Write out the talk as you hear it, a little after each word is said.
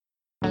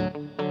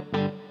Hi,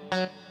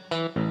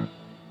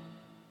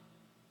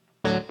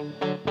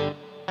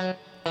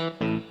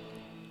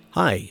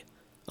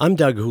 I'm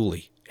Doug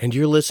Hooley, and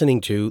you're listening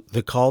to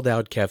the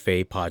Called-Out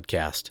Café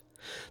podcast.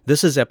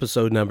 This is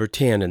episode number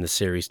 10 in the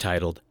series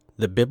titled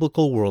The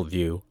Biblical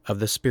Worldview of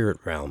the Spirit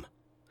Realm.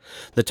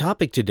 The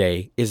topic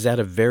today is that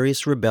of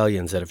various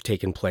rebellions that have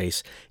taken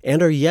place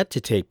and are yet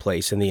to take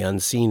place in the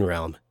unseen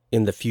realm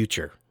in the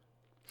future.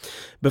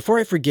 Before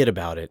I forget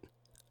about it,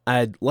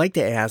 I'd like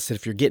to ask that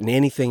if you're getting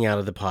anything out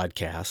of the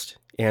podcast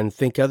and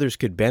think others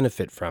could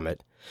benefit from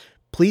it,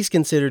 please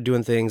consider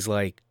doing things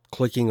like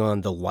clicking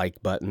on the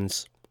like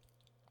buttons,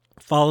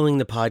 following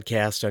the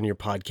podcast on your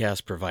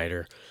podcast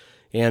provider,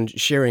 and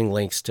sharing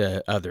links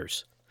to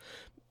others.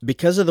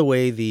 Because of the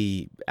way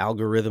the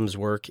algorithms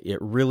work,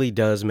 it really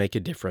does make a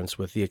difference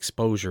with the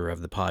exposure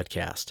of the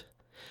podcast.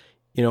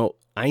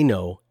 I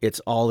know it's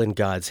all in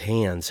God's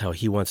hands how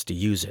He wants to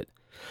use it.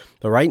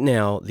 But right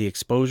now, the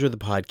exposure of the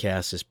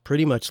podcast is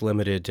pretty much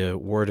limited to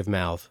word of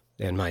mouth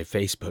and my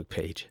Facebook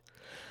page.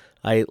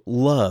 I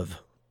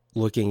love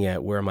looking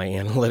at where my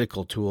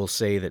analytical tools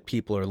say that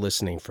people are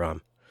listening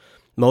from.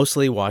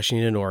 Mostly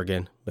Washington,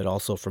 Oregon, but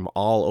also from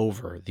all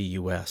over the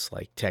U.S.,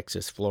 like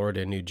Texas,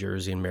 Florida, New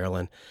Jersey, and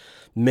Maryland,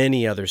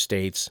 many other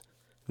states,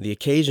 the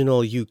occasional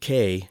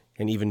UK,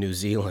 and even New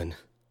Zealand.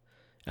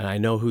 And I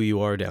know who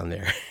you are down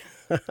there.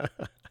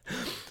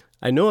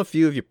 I know a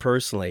few of you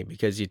personally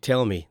because you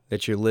tell me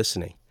that you're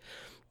listening.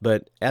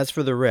 But as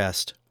for the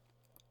rest,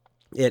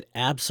 it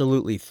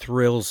absolutely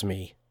thrills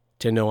me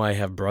to know I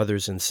have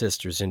brothers and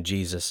sisters in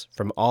Jesus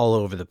from all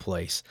over the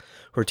place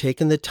who are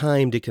taking the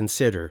time to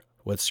consider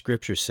what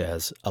Scripture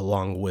says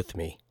along with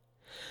me.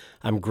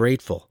 I'm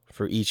grateful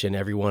for each and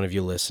every one of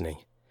you listening,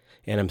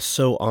 and I'm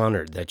so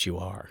honored that you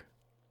are.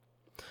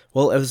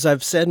 Well, as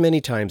I've said many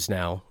times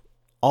now,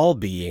 all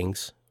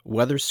beings,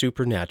 whether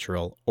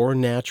supernatural or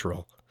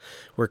natural,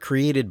 were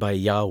created by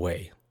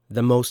Yahweh,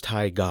 the Most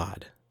High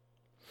God.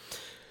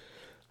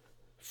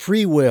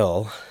 Free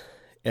will,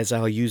 as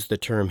I'll use the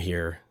term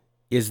here,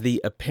 is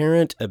the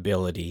apparent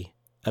ability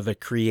of a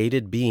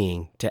created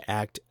being to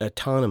act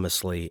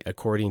autonomously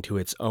according to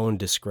its own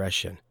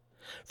discretion,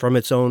 from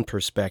its own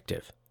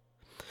perspective.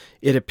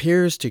 It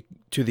appears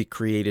to the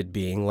created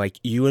being, like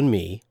you and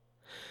me,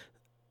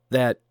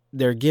 that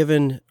we're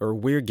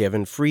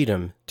given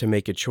freedom to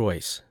make a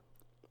choice.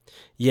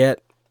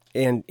 Yet,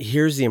 and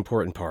here's the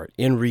important part,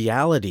 in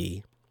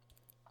reality,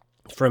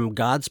 from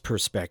God's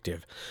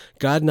perspective,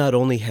 God not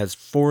only has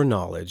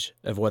foreknowledge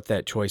of what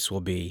that choice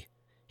will be,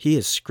 He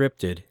has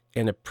scripted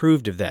and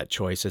approved of that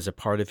choice as a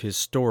part of His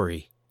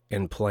story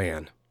and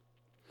plan.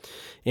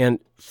 And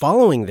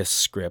following this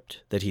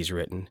script that He's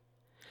written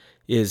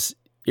is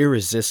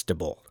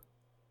irresistible.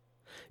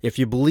 If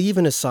you believe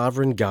in a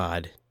sovereign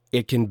God,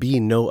 it can be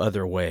no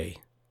other way.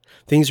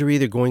 Things are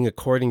either going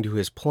according to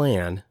His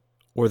plan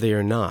or they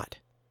are not.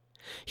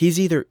 He's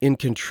either in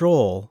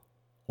control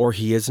or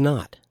He is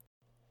not.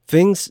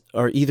 Things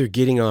are either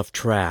getting off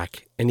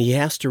track and He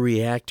has to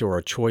react to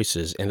our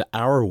choices and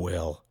our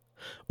will,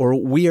 or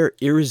we are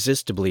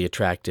irresistibly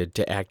attracted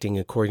to acting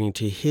according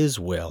to His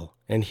will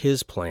and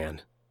His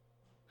plan.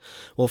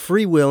 Well,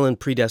 free will and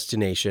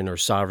predestination or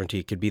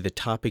sovereignty could be the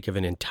topic of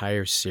an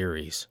entire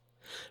series.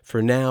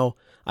 For now,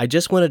 I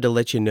just wanted to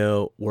let you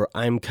know where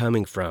I'm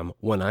coming from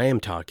when I am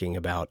talking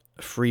about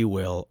free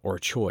will or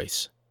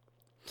choice.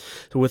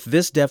 So with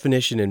this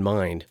definition in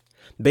mind,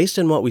 based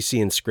on what we see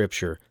in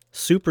Scripture,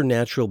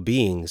 supernatural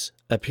beings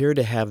appear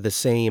to have the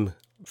same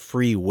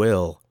free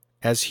will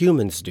as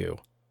humans do.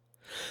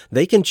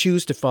 They can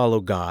choose to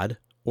follow God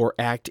or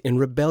act in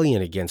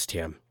rebellion against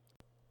Him.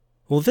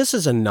 Well, this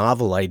is a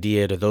novel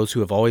idea to those who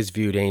have always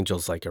viewed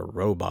angels like a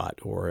robot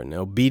or an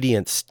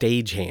obedient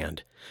stagehand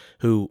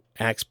who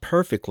acts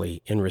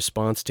perfectly in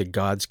response to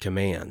God's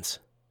commands.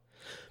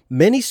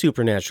 Many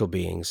supernatural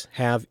beings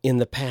have in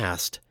the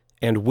past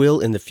and will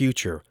in the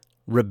future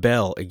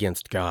rebel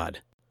against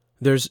God.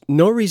 There's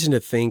no reason to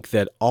think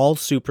that all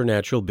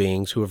supernatural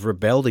beings who have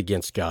rebelled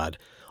against God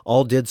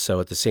all did so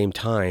at the same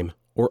time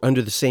or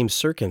under the same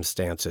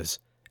circumstances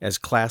as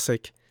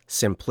classic,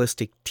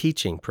 simplistic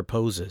teaching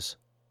proposes.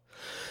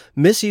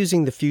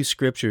 Misusing the few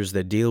scriptures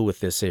that deal with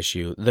this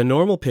issue, the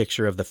normal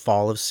picture of the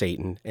fall of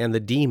Satan and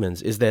the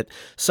demons is that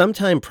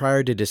sometime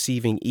prior to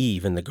deceiving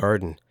Eve in the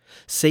garden,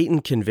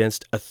 Satan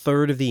convinced a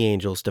third of the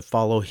angels to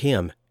follow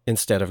him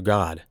instead of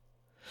God.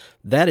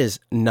 That is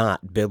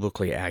not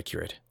biblically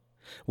accurate.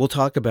 We'll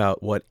talk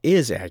about what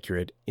is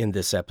accurate in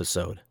this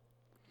episode.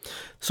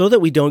 So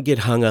that we don't get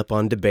hung up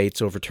on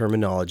debates over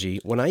terminology,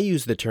 when I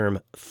use the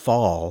term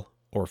fall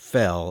or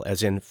fell,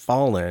 as in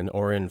fallen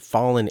or in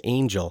fallen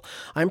angel,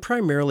 I'm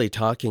primarily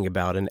talking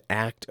about an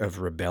act of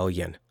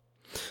rebellion.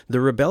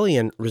 The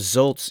rebellion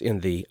results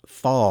in the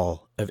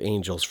fall of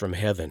angels from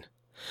heaven.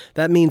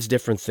 That means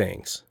different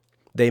things.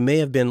 They may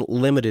have been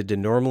limited to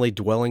normally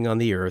dwelling on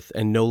the earth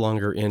and no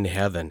longer in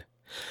heaven.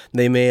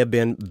 They may have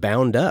been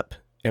bound up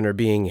and are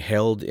being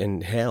held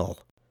in hell.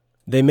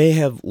 They may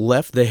have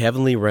left the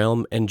heavenly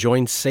realm and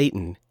joined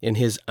Satan in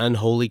his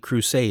unholy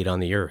crusade on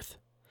the earth.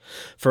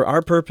 For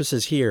our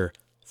purposes here,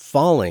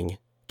 Falling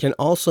can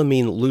also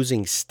mean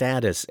losing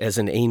status as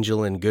an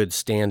angel in good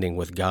standing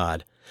with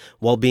God,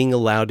 while being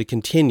allowed to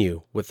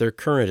continue with their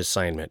current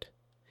assignment,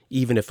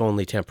 even if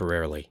only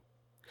temporarily.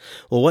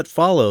 Well, what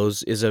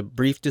follows is a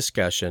brief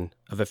discussion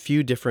of a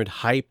few different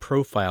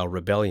high-profile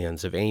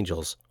rebellions of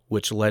angels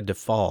which led to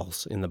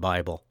falls in the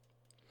Bible.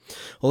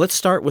 Well, let's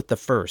start with the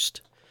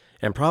first,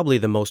 and probably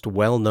the most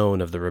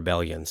well-known of the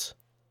rebellions.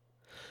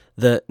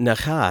 The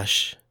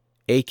Nachash,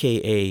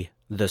 a.k.a.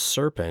 the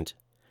serpent,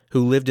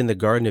 who lived in the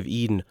Garden of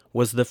Eden,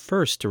 was the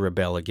first to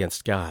rebel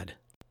against God.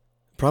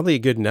 Probably a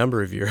good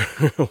number of you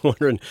are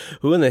wondering,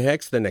 who in the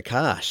heck's the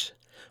Nachash?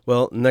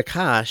 Well,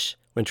 Nachash,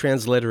 when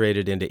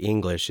transliterated into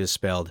English, is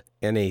spelled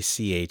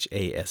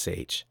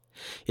N-A-C-H-A-S-H.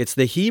 It's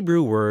the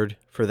Hebrew word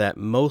for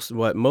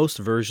what most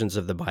versions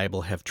of the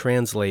Bible have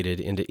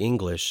translated into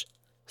English,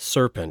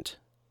 serpent.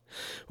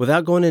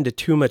 Without going into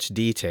too much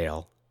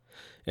detail,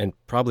 and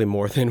probably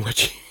more than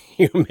what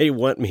you may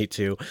want me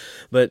to,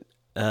 but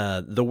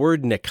the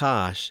word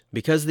Nakash,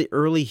 because the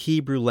early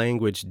Hebrew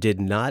language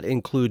did not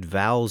include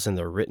vowels in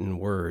the written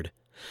word,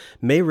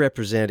 may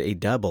represent a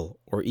double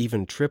or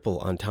even triple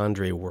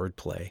entendre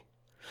wordplay.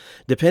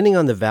 Depending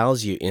on the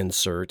vowels you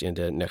insert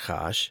into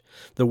Nakash,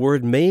 the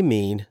word may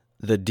mean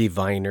the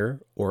diviner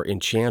or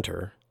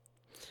enchanter,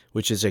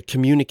 which is a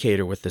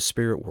communicator with the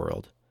spirit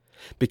world.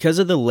 Because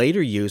of the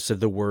later use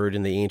of the word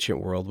in the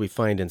ancient world we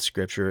find in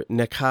Scripture,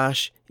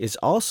 Nakash is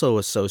also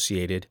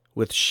associated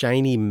with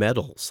shiny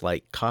metals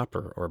like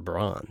copper or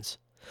bronze.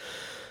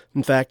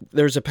 In fact,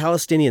 there's a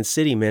Palestinian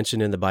city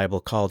mentioned in the Bible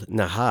called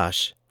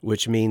Nahash,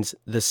 which means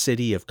the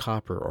city of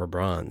copper or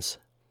bronze.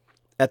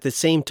 At the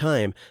same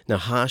time,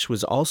 Nahash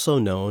was also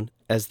known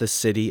as the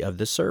city of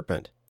the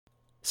serpent.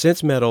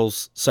 Since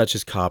metals such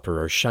as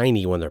copper are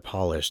shiny when they're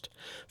polished,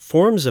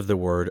 forms of the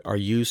word are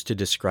used to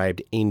describe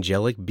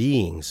angelic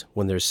beings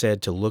when they're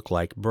said to look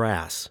like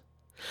brass.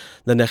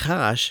 The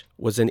Nachash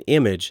was an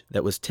image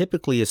that was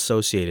typically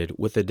associated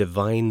with a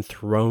divine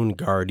throne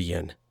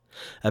guardian,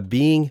 a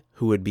being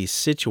who would be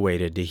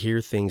situated to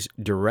hear things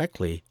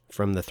directly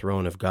from the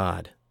throne of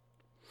God.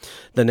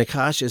 The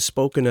Nachash is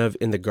spoken of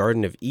in the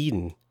Garden of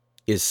Eden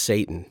is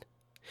Satan.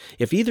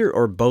 If either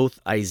or both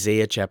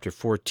Isaiah chapter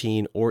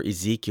 14 or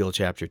Ezekiel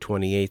chapter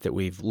 28 that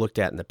we've looked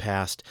at in the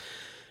past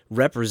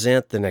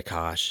represent the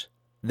Nakash,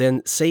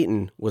 then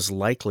Satan was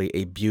likely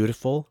a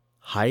beautiful,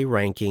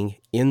 high-ranking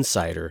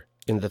insider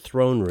in the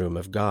throne room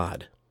of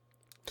God.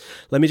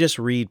 Let me just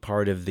read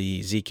part of the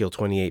Ezekiel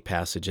 28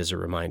 passage as a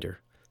reminder.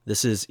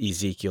 This is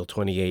Ezekiel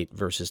 28,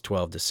 verses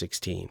 12 to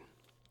 16.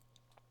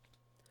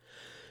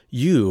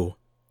 You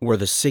were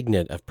the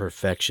signet of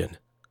perfection,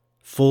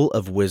 full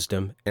of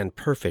wisdom and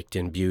perfect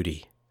in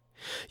beauty.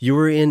 You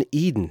were in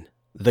Eden,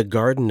 the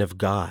garden of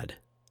God.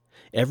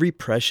 Every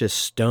precious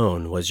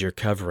stone was your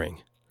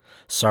covering: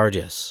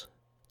 sardius,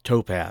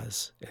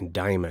 topaz, and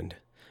diamond,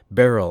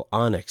 beryl,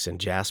 onyx, and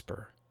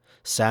jasper,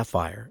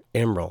 sapphire,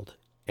 emerald,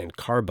 and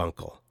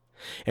carbuncle.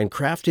 And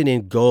crafted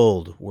in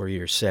gold were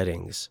your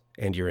settings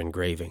and your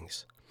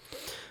engravings.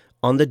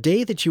 On the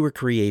day that you were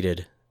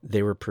created,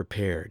 they were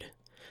prepared.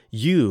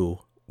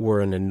 You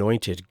were an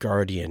anointed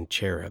guardian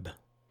cherub.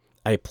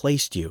 I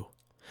placed you.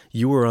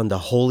 You were on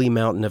the holy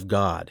mountain of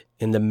God.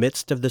 In the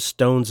midst of the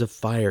stones of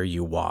fire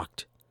you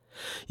walked.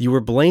 You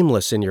were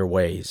blameless in your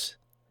ways,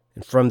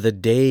 and from the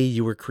day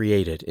you were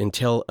created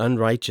until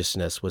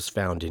unrighteousness was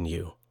found in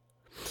you.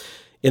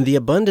 In the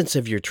abundance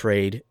of your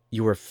trade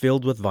you were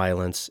filled with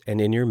violence,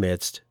 and in your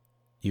midst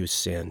you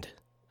sinned.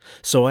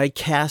 So I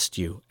cast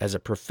you as a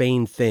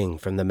profane thing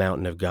from the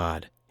mountain of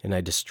God, and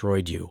I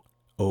destroyed you,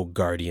 O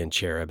guardian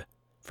cherub,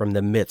 from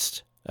the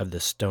midst of the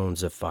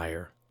stones of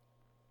fire.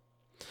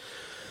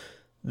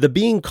 The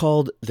being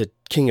called the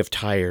king of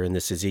Tyre in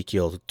this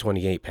Ezekiel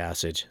 28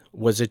 passage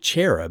was a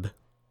cherub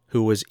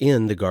who was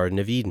in the Garden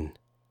of Eden.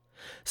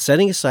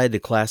 Setting aside the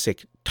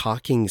classic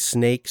talking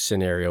snake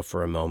scenario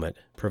for a moment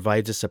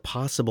provides us a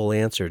possible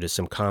answer to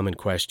some common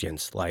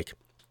questions like,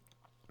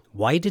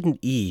 why didn't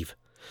Eve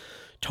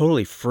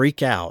totally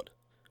freak out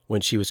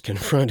when she was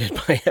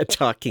confronted by a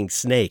talking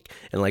snake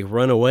and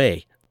run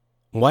away?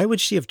 Why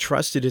would she have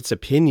trusted its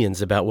opinions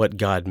about what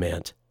God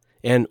meant?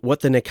 And what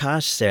the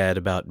Nakash said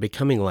about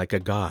becoming like a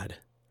god?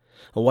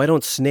 Why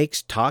don't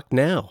snakes talk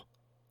now?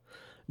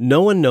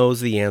 No one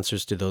knows the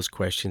answers to those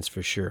questions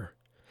for sure,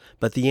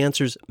 but the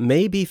answers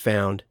may be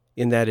found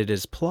in that it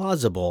is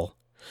plausible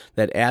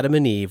that Adam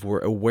and Eve were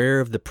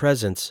aware of the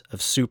presence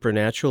of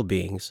supernatural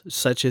beings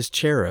such as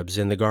cherubs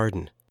in the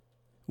garden.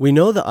 We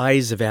know the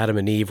eyes of Adam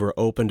and Eve were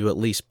open to at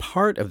least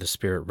part of the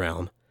spirit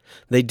realm.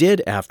 They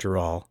did, after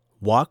all,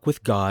 walk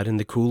with God in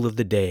the cool of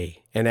the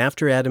day, and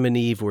after Adam and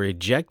Eve were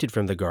ejected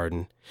from the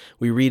garden,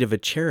 we read of a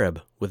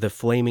cherub with a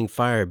flaming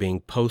fire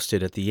being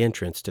posted at the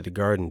entrance to the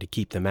garden to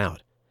keep them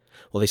out.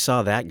 Well, they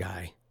saw that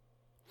guy.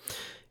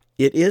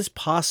 It is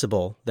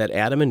possible that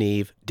Adam and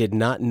Eve did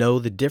not know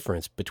the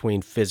difference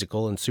between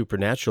physical and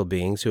supernatural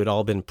beings who had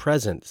all been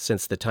present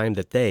since the time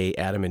that they,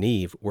 Adam and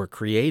Eve, were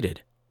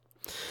created.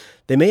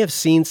 They may have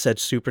seen such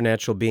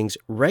supernatural beings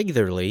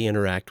regularly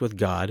interact with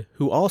God,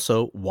 who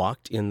also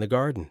walked in the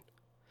garden.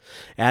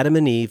 Adam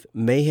and Eve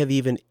may have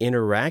even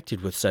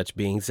interacted with such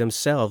beings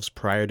themselves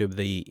prior to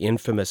the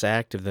infamous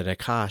act of the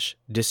Nakash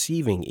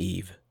deceiving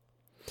Eve.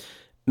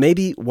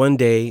 Maybe one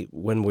day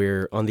when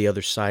we're on the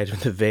other side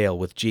of the veil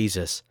with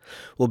Jesus,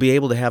 we'll be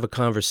able to have a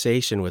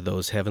conversation with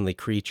those heavenly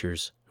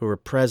creatures who were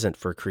present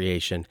for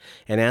creation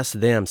and ask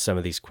them some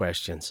of these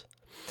questions.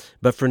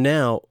 But for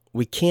now,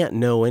 we can't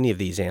know any of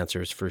these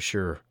answers for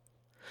sure.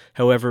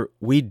 However,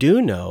 we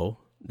do know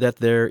that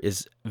there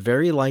is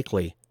very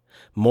likely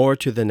more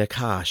to the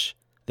Nakash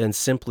than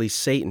simply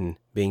Satan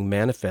being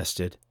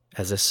manifested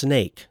as a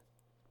snake.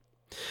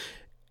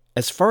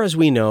 As far as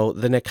we know,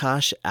 the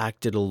Nakash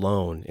acted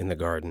alone in the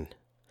garden.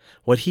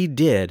 What he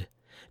did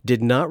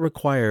not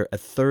require a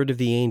third of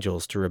the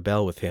angels to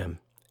rebel with him,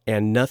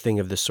 and nothing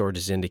of the sort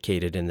is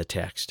indicated in the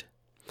text.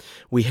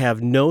 We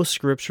have no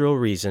scriptural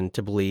reason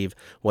to believe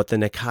what the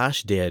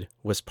Nakash did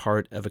was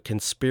part of a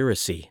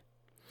conspiracy.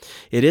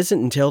 It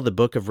isn't until the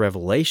book of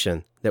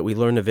Revelation that we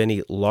learn of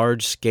any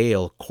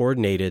large-scale,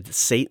 coordinated,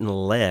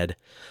 Satan-led,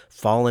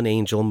 fallen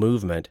angel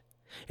movement,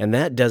 and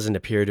that doesn't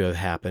appear to have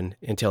happened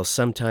until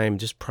sometime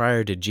just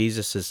prior to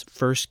Jesus'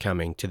 first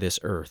coming to this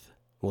earth.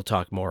 We'll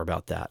talk more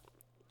about that.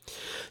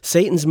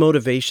 Satan's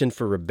motivation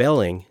for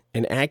rebelling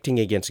and acting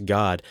against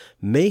God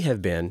may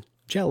have been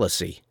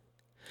jealousy.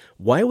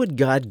 Why would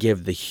God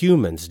give the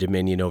humans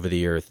dominion over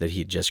the earth that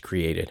He'd just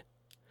created?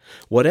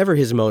 Whatever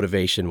his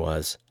motivation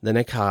was, the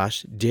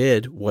Nakash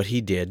did what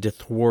he did to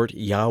thwart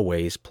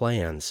Yahweh's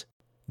plans.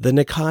 The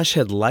Nakash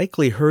had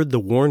likely heard the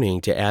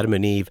warning to Adam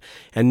and Eve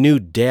and knew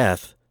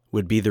death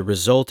would be the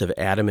result of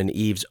Adam and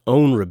Eve's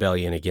own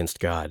rebellion against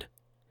God.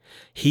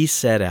 He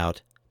set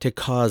out to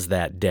cause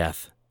that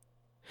death.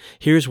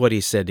 Here's what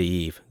he said to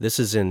Eve. This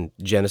is in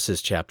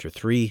Genesis chapter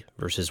 3,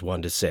 verses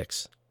 1 to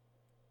 6.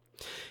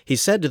 He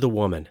said to the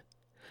woman,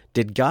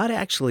 "Did God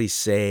actually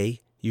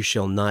say, 'You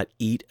shall not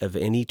eat of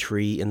any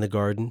tree in the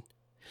garden'?"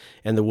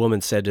 And the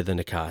woman said to the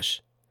Nakash,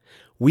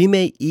 "We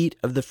may eat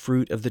of the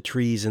fruit of the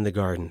trees in the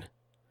garden.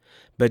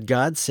 But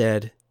God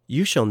said,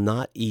 'You shall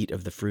not eat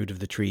of the fruit of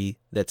the tree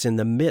that's in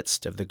the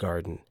midst of the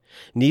garden,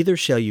 neither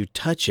shall you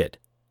touch it,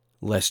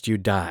 lest you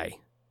die.'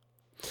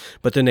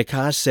 But the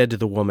Nakash said to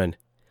the woman,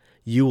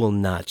 'You will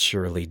not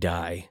surely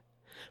die.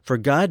 For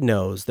God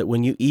knows that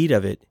when you eat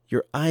of it,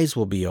 your eyes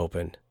will be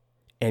opened,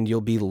 and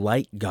you'll be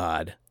like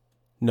God,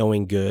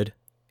 knowing good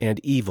and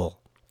evil.'"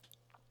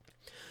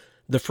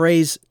 The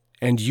phrase,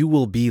 "and you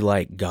will be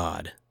like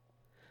God,"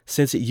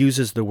 since it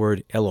uses the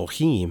word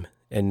Elohim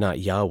and not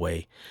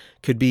Yahweh,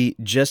 could be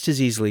just as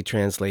easily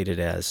translated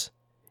as,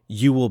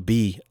 "You will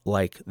be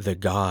like the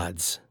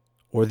gods,"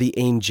 or the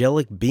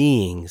angelic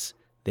beings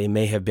they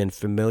may have been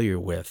familiar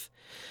with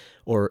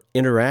or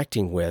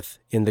interacting with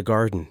in the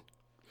garden.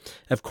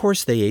 Of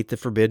course they ate the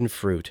forbidden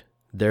fruit,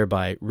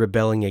 thereby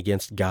rebelling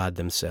against God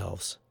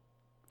themselves.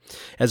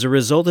 As a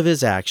result of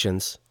his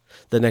actions,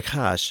 the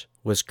Nakash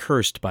was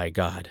cursed by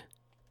God.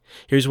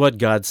 Here's what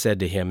God said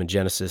to him in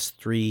Genesis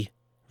 3,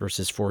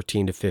 verses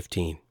 14 to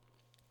 15.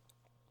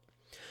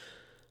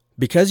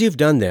 "Because you've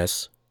done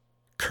this,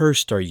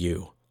 cursed are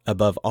you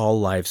above all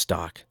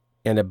livestock,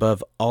 and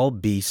above all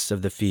beasts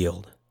of the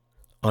field.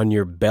 On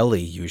your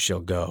belly you shall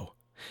go,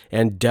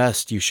 and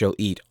dust you shall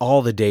eat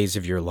all the days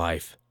of your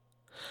life.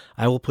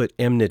 I will put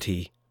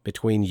enmity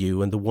between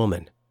you and the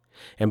woman,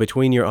 and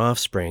between your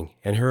offspring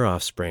and her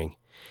offspring.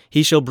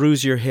 He shall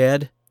bruise your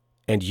head,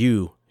 and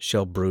you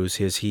shall bruise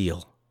his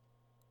heel."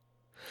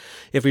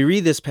 If we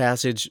read this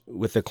passage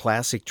with the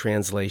classic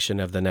translation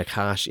of the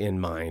Nakash in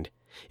mind,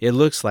 it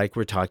looks like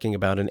we're talking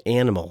about an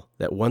animal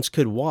that once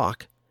could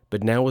walk,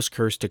 but now was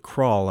cursed to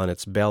crawl on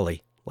its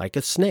belly, like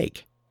a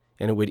snake,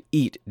 and it would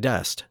eat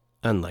dust,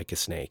 unlike a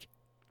snake.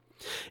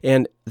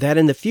 And that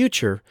in the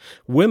future,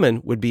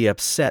 women would be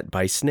upset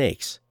by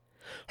snakes.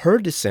 Her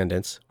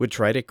descendants would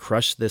try to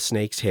crush the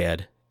snake's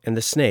head, and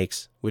the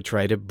snakes would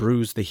try to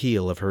bruise the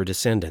heel of her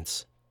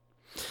descendants.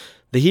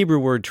 The Hebrew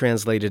word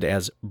translated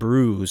as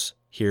bruise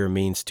here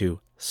means to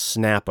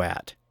snap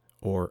at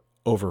or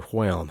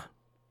overwhelm.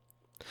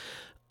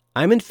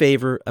 I'm in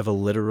favor of a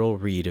literal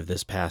read of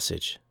this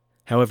passage.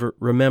 However,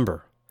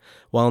 remember,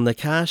 while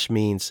Nakash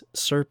means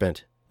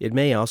serpent, it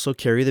may also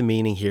carry the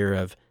meaning here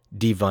of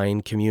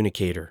divine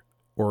communicator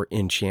or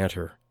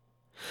enchanter.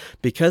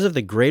 Because of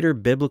the greater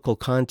biblical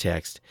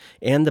context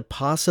and the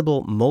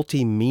possible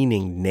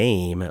multi-meaning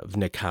name of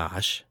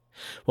Nakash,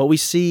 what we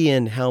see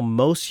in how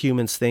most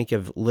humans think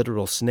of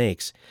literal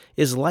snakes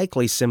is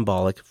likely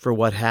symbolic for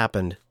what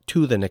happened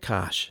to the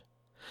Nakash.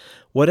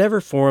 Whatever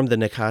form the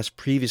Nakash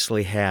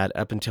previously had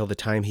up until the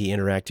time he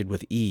interacted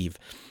with Eve,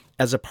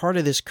 as a part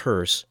of this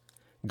curse,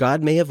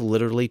 God may have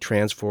literally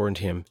transformed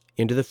him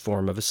into the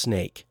form of a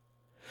snake.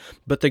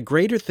 But the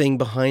greater thing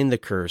behind the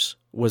curse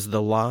was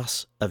the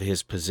loss of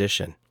his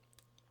position.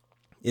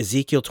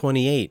 Ezekiel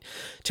 28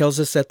 tells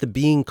us that the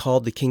being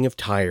called the king of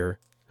Tyre,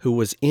 who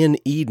was in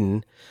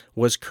Eden,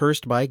 was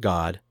cursed by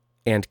God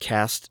and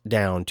cast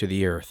down to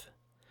the earth.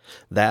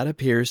 That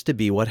appears to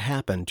be what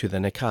happened to the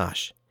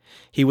Nakash.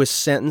 He was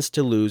sentenced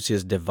to lose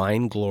his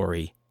divine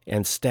glory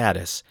and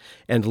status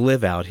and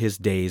live out his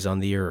days on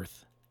the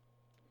earth.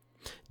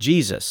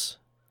 Jesus,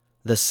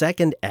 the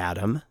second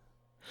Adam,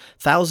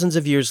 thousands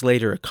of years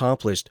later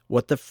accomplished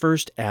what the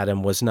first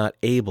Adam was not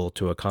able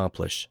to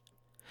accomplish.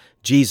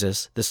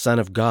 Jesus, the Son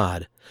of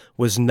God,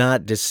 was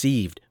not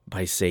deceived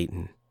by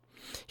Satan.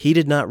 He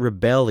did not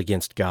rebel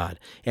against God,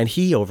 and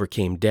he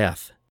overcame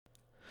death.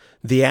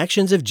 The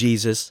actions of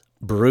Jesus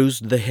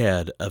bruised the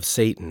head of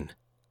Satan,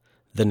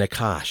 the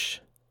Nakash,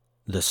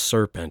 the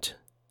serpent.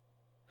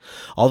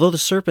 Although the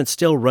serpent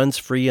still runs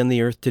free on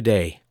the earth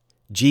today,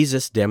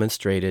 Jesus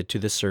demonstrated to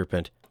the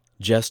serpent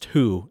just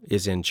who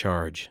is in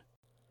charge.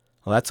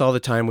 Well, that's all the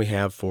time we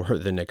have for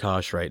the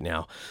Nakash right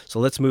now, so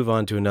let's move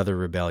on to another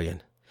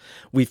rebellion.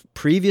 We've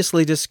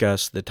previously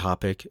discussed the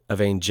topic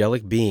of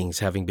angelic beings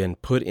having been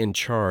put in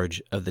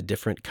charge of the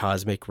different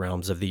cosmic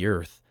realms of the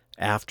earth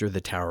after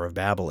the Tower of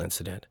Babel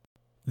incident.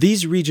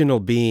 These regional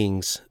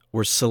beings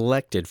were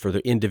selected for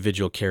their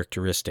individual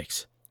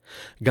characteristics.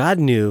 God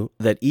knew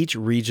that each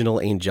regional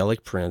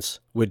angelic prince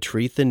would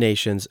treat the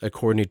nations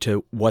according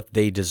to what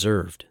they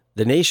deserved.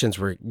 The nations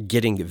were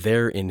getting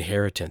their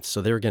inheritance,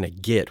 so they were going to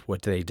get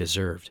what they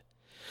deserved.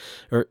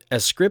 Or,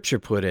 as Scripture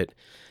put it,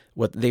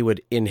 what they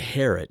would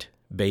inherit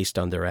based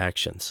on their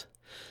actions.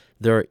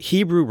 There are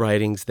Hebrew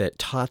writings that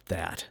taught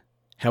that.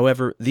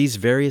 However, these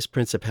various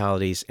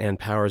principalities and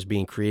powers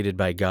being created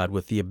by God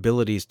with the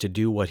abilities to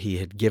do what He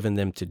had given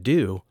them to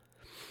do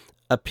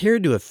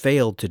appeared to have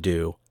failed to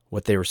do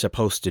what they were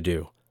supposed to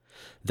do,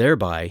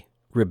 thereby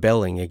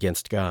rebelling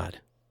against God.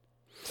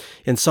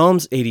 In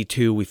Psalms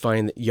 82, we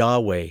find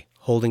Yahweh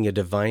holding a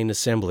divine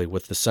assembly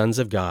with the sons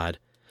of God,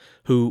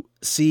 who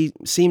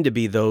seem to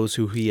be those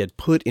who He had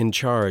put in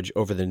charge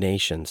over the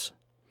nations.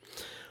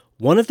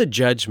 One of the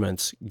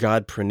judgments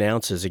God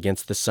pronounces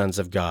against the sons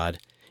of God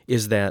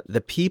is that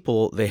the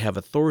people they have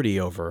authority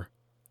over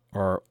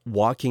are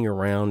walking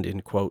around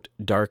in, quote,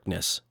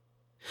 darkness.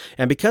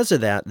 And because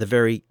of that, the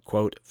very,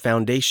 quote,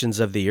 foundations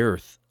of the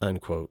earth,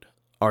 unquote,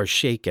 are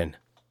shaken.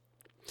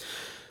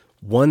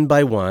 One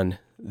by one,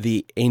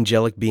 the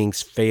angelic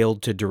beings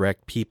failed to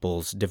direct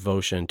people's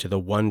devotion to the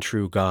one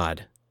true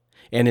God,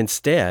 and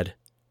instead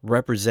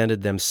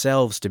represented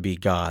themselves to be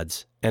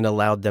gods and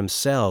allowed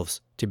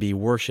themselves to be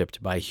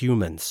worshipped by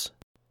humans.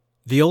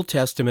 The Old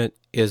Testament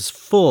is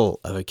full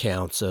of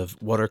accounts of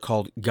what are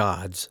called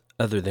gods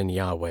other than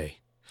Yahweh.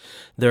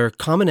 There are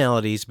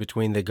commonalities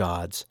between the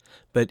gods,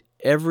 but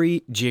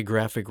every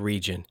geographic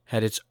region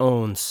had its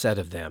own set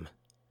of them.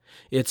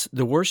 It's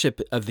the worship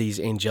of these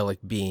angelic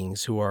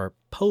beings who are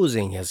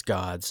posing as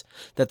gods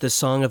that the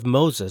Song of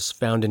Moses,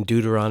 found in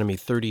Deuteronomy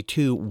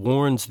 32,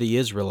 warns the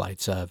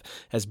Israelites of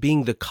as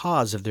being the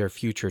cause of their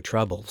future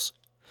troubles.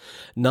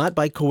 Not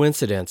by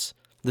coincidence,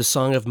 the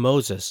Song of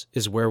Moses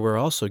is where we're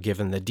also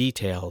given the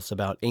details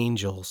about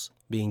angels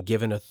being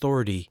given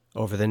authority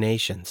over the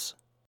nations.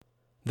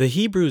 The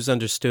Hebrews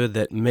understood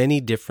that many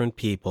different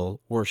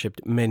people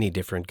worshipped many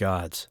different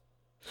gods.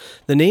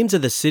 The names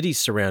of the cities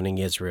surrounding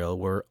Israel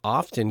were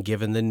often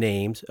given the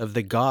names of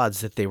the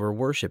gods that they were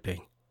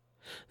worshiping.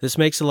 This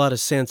makes a lot of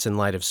sense in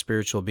light of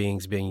spiritual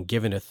beings being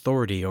given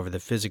authority over the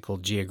physical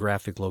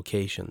geographic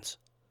locations.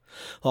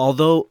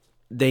 Although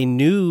they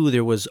knew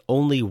there was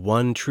only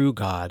one true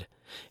God,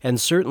 and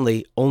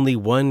certainly only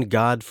one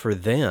God for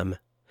them,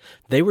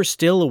 they were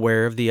still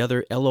aware of the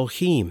other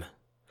Elohim.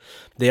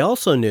 They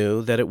also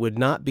knew that it would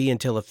not be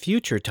until a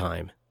future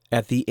time,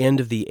 at the end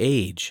of the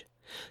age,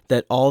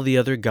 that all the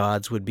other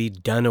gods would be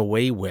done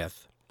away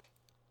with.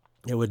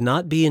 It would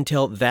not be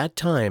until that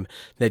time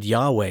that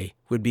Yahweh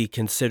would be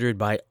considered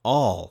by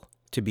all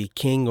to be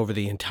king over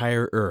the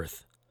entire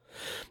earth.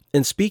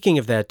 And speaking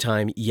of that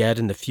time yet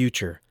in the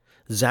future,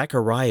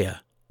 Zechariah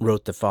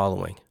wrote the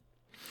following.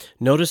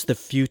 Notice the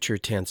future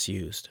tense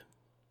used.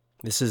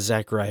 This is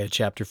Zechariah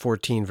chapter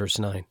 14, verse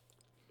 9.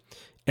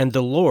 And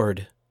the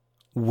Lord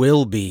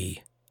will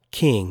be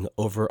king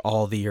over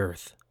all the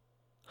earth.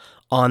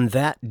 On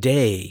that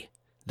day,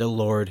 the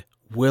Lord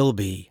will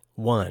be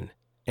one,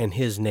 and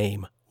His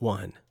name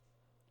one.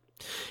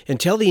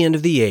 Until the end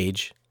of the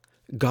age,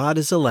 God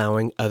is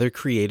allowing other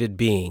created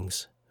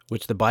beings,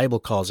 which the Bible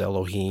calls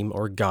Elohim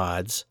or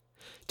gods,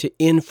 to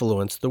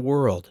influence the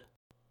world.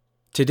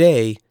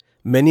 Today,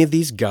 many of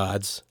these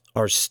gods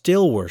are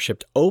still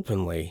worshipped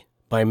openly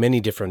by many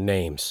different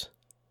names.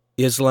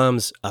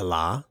 Islam's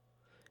Allah,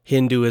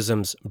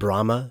 Hinduism's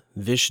Brahma,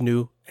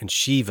 Vishnu, and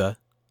Shiva,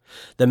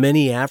 the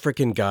many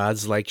African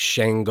gods like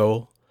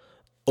Shango,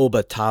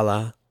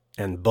 Obatala,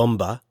 and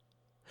Bumba.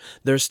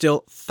 There are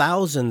still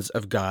thousands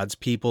of gods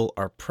people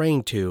are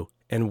praying to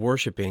and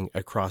worshiping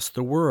across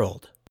the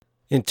world.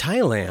 In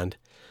Thailand,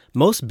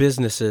 most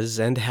businesses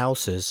and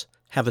houses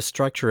have a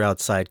structure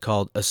outside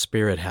called a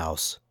spirit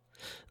house.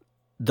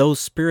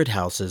 Those spirit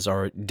houses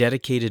are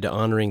dedicated to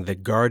honoring the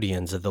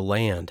guardians of the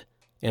land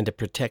and to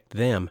protect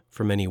them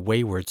from any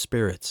wayward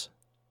spirits.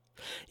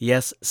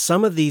 Yes,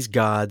 some of these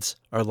gods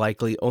are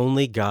likely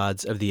only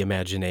gods of the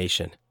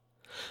imagination.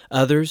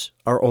 Others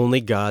are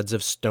only gods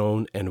of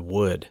stone and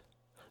wood.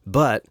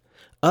 But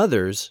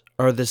others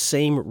are the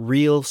same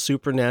real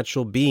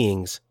supernatural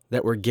beings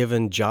that were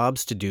given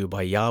jobs to do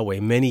by Yahweh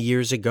many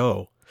years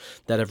ago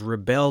that have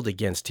rebelled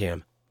against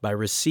Him by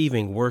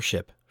receiving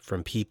worship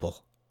from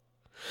people.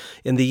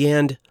 In the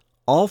end,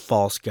 all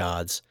false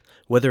gods,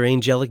 whether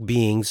angelic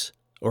beings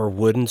or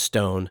wood and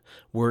stone,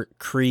 were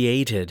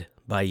created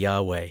by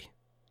Yahweh.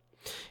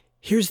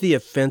 Here's the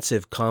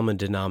offensive common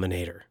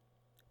denominator.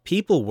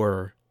 People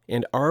were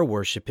and are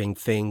worshiping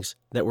things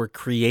that were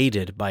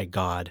created by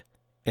God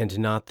and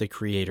not the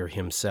Creator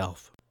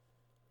himself.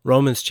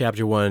 Romans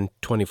chapter 1,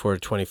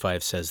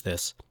 24-25 says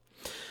this,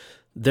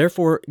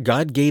 "Therefore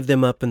God gave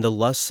them up in the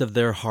lusts of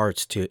their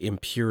hearts to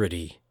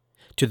impurity,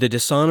 to the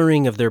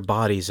dishonoring of their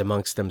bodies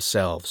amongst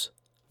themselves,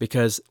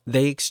 because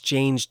they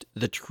exchanged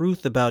the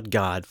truth about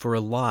God for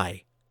a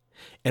lie,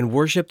 and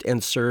worshipped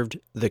and served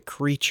the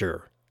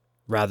creature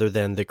rather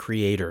than the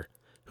Creator,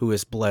 who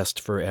is blessed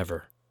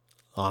forever.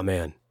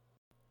 Amen."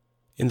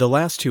 In the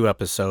last two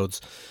episodes,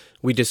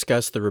 we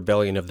discussed the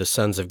rebellion of the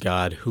sons of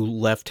God who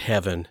left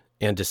heaven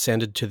and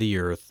descended to the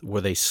earth,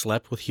 where they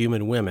slept with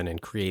human women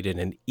and created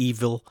an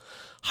evil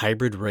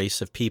hybrid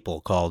race of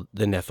people called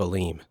the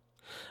Nephilim.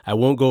 I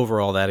won't go over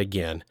all that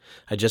again.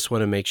 I just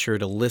want to make sure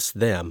to list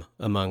them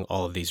among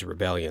all of these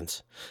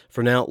rebellions.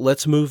 For now,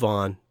 let's move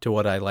on to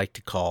what I like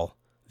to call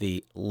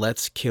the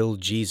Let's Kill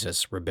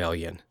Jesus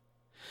rebellion.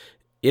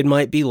 It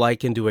might be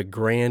likened to a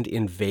grand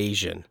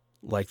invasion,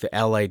 like the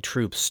Allied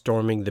troops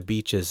storming the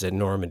beaches in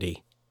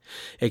Normandy,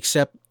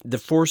 except the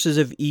forces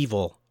of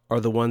evil are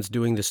the ones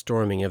doing the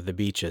storming of the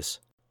beaches.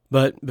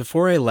 But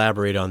before I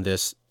elaborate on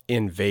this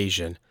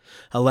invasion,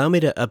 allow me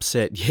to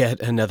upset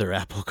yet another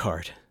apple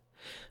cart.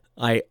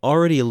 I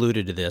already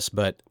alluded to this,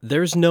 but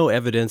there's no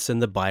evidence in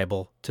the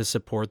Bible to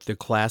support the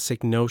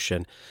classic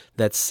notion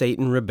that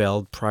Satan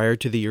rebelled prior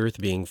to the earth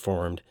being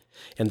formed,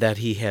 and that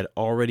he had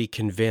already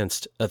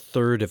convinced a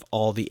third of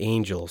all the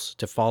angels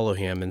to follow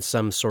him in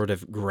some sort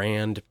of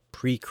grand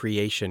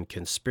pre-creation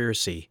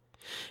conspiracy,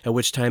 at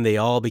which time they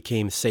all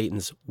became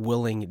Satan's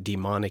willing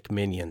demonic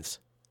minions.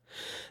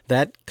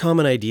 That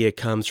common idea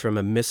comes from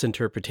a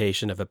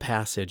misinterpretation of a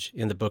passage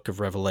in the book of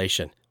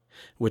Revelation,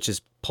 which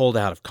is pulled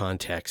out of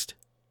context.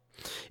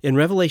 In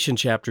Revelation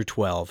chapter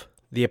 12,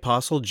 the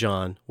Apostle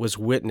John was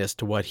witness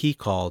to what he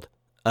called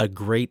a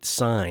great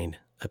sign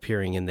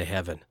appearing in the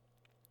heaven.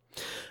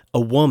 A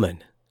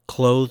woman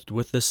clothed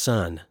with the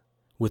sun,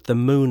 with the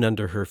moon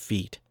under her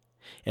feet,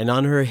 and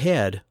on her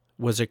head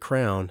was a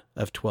crown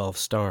of 12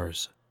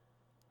 stars.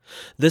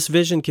 This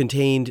vision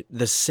contained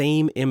the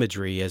same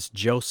imagery as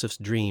Joseph's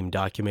dream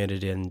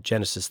documented in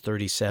Genesis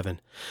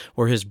 37,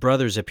 where his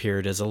brothers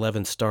appeared as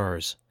 11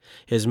 stars,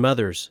 his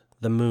mother's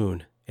the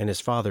moon, and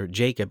his father,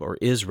 Jacob or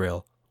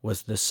Israel,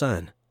 was the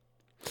sun.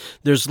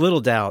 There's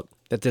little doubt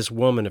that this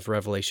woman of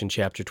Revelation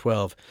chapter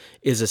 12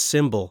 is a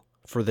symbol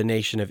for the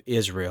nation of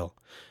Israel,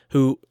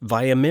 who,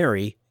 via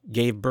Mary,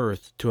 gave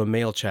birth to a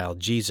male child,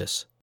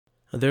 Jesus.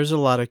 There's a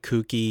lot of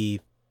kooky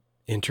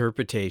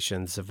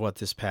interpretations of what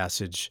this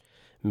passage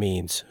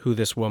means, who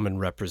this woman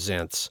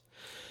represents.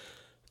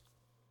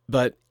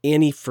 But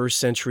any first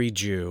century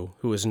Jew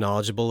who is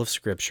knowledgeable of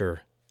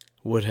Scripture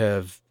would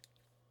have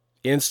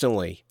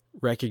instantly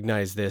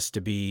recognized this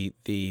to be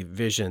the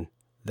vision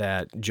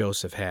that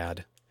Joseph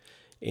had,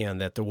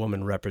 and that the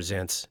woman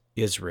represents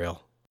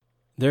Israel.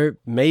 There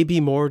may be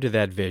more to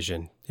that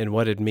vision and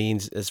what it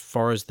means as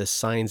far as the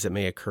signs that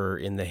may occur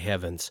in the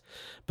heavens,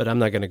 but I'm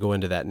not going to go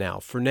into that now.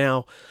 For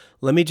now,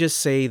 let me just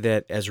say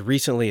that as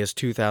recently as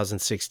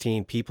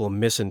 2016, people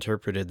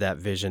misinterpreted that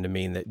vision to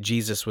mean that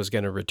Jesus was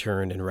going to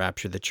return and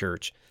rapture the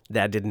church.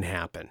 That didn't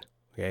happen.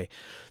 Okay?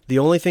 The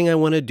only thing I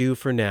want to do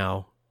for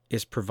now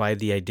is provide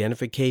the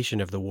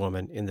identification of the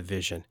woman in the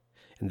vision,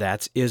 and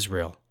that's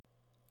Israel.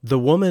 The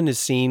woman is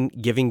seen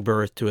giving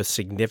birth to a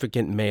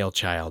significant male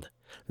child.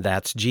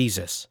 That's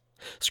Jesus.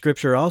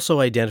 Scripture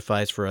also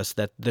identifies for us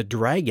that the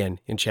dragon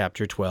in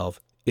chapter 12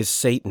 is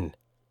Satan.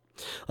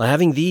 Well,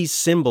 having these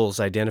symbols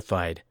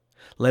identified,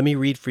 let me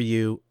read for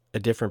you a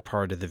different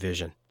part of the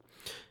vision.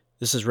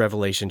 This is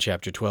Revelation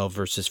chapter 12,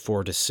 verses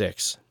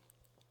 4-6.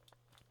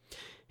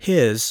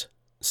 His,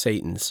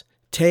 Satan's,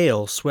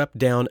 tail swept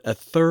down a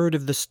third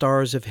of the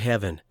stars of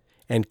heaven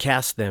and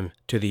cast them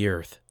to the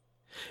earth.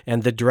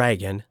 And the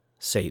dragon,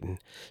 Satan,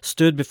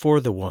 stood before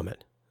the woman,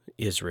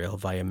 Israel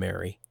via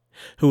Mary,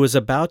 who was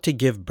about to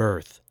give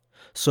birth,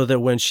 so that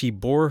when she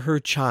bore her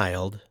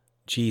child,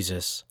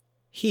 Jesus,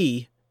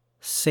 he,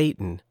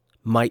 Satan,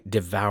 might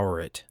devour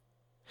it.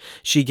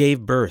 She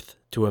gave birth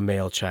to a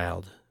male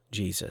child,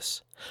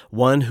 Jesus,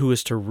 one who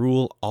is to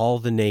rule all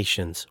the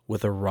nations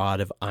with a rod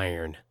of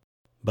iron.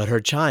 But her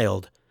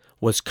child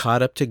was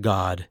caught up to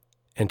God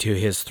and to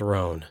his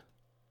throne.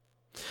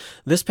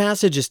 This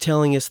passage is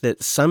telling us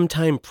that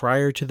sometime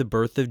prior to the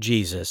birth of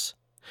Jesus,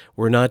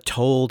 we're not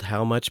told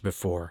how much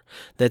before,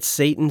 that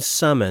Satan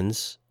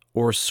summons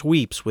or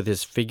sweeps with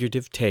his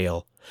figurative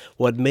tail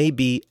what may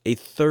be a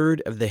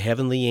third of the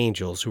heavenly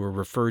angels who are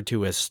referred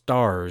to as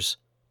stars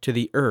to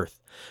the earth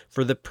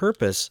for the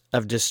purpose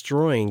of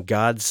destroying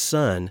God's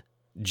Son,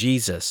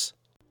 Jesus.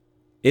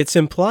 It's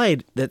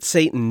implied that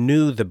Satan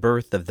knew the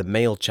birth of the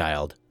male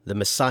child, the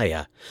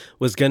Messiah,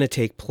 was going to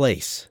take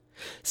place.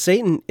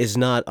 Satan is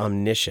not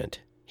omniscient.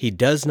 He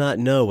does not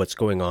know what's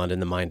going on in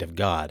the mind of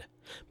God.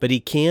 but he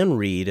can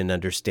read and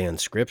understand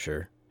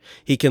Scripture.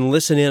 He can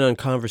listen in on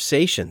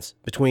conversations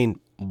between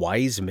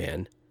wise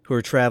men who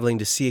are traveling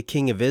to see a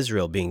king of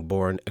Israel being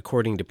born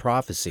according to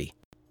prophecy.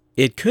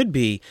 It could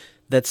be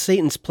that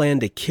Satan's plan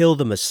to kill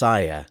the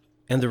Messiah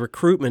and the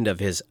recruitment of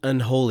his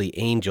unholy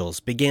angels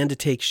began to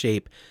take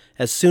shape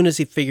as soon as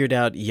he figured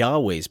out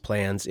Yahweh's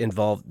plans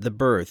involved the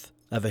birth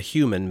of a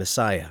human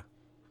Messiah.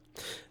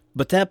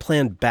 But that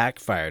plan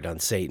backfired on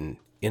Satan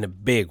in a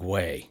big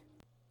way.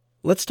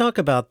 Let's talk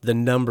about the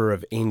number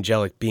of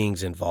angelic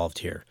beings involved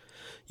here.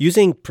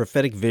 Using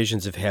prophetic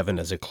visions of heaven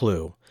as a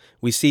clue,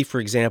 we see, for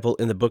example,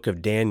 in the book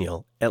of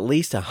Daniel, at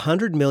least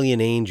 100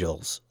 million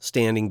angels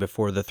standing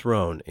before the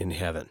throne in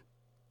heaven.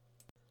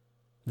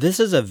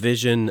 This is a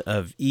vision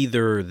of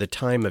either the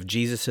time of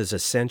Jesus'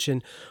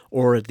 ascension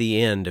or at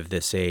the end of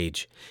this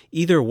age.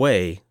 Either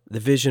way, the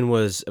vision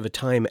was of a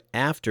time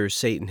after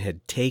Satan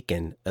had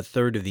taken a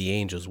third of the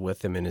angels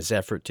with him in his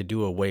effort to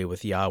do away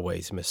with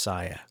Yahweh's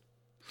Messiah.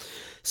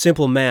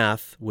 Simple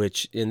math,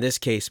 which in this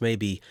case may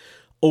be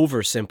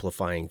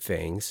oversimplifying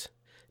things,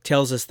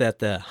 tells us that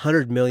the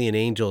 100 million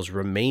angels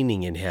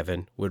remaining in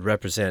heaven would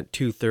represent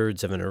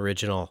 2/3 of an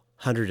original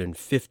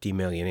 150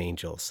 million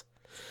angels.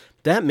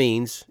 That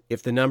means,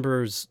 if the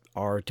numbers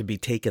are to be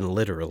taken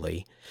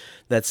literally,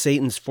 that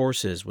Satan's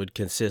forces would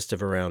consist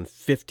of around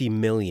 50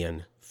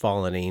 million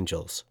fallen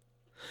angels.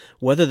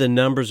 Whether the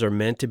numbers are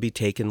meant to be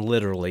taken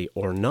literally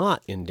or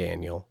not in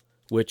Daniel,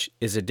 which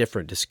is a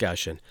different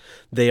discussion,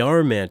 they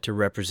are meant to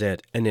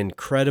represent an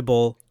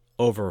incredible,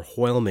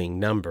 overwhelming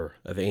number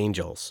of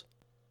angels.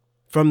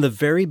 From the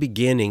very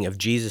beginning of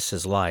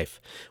Jesus'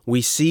 life,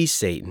 we see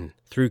Satan,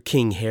 through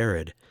King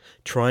Herod,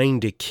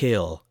 trying to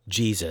kill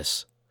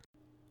Jesus.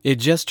 It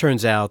just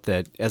turns out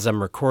that, as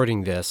I'm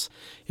recording this,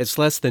 it's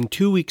less than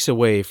 2 weeks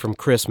away from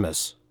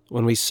Christmas,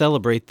 when we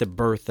celebrate the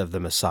birth of the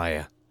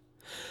Messiah.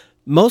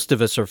 Most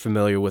of us are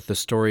familiar with the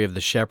story of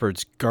the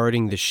shepherds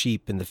guarding the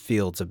sheep in the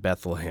fields of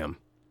Bethlehem.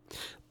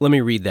 Let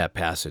me read that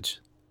passage.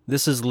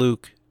 This is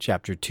Luke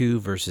chapter 2,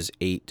 verses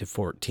 8 to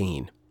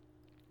 14.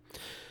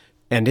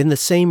 And in the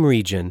same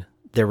region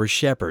there were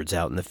shepherds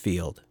out in the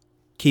field,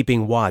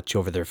 keeping watch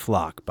over their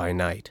flock by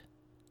night.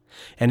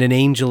 And an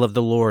angel of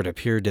the Lord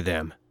appeared to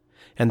them,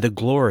 and the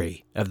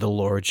glory of the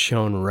Lord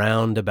shone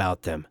round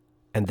about them,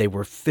 and they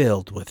were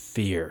filled with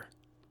fear.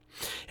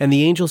 And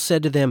the angel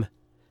said to them,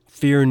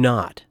 Fear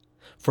not,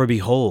 for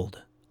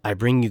behold, I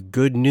bring you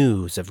good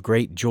news of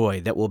great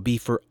joy that will be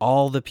for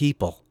all the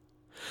people.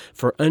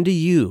 For unto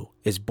you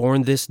is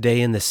born this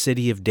day in the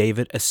city of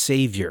David a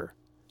Savior,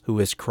 who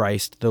is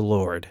Christ the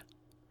Lord.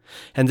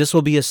 And this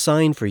will be a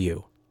sign for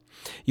you.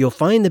 You'll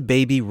find the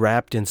baby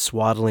wrapped in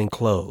swaddling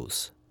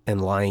clothes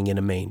and lying in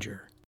a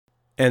manger.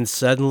 And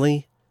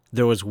suddenly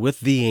there was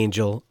with the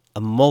angel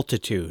a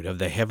multitude of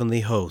the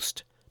heavenly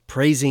host,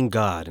 praising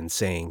God and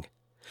saying,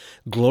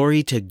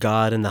 Glory to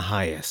God in the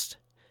highest,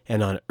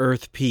 and on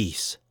earth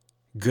peace,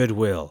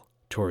 goodwill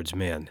towards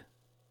men.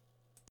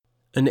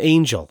 An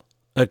angel,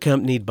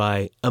 accompanied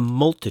by a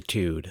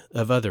multitude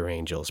of other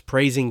angels,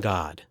 praising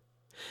God.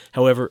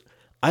 However,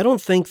 I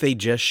don't think they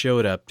just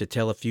showed up to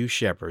tell a few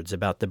shepherds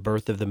about the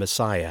birth of the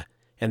Messiah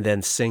and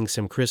then sing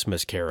some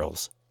Christmas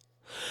carols.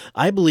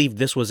 I believe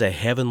this was a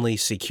heavenly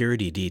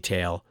security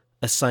detail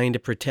assigned to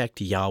protect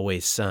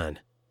Yahweh's Son.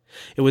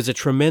 It was a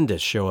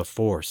tremendous show of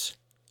force.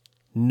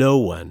 No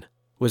one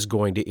was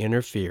going to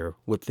interfere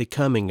with the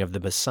coming of the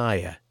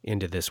Messiah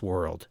into this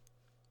world.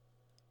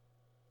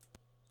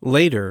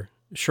 Later,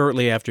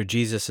 shortly after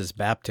Jesus'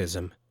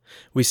 baptism,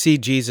 we see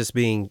Jesus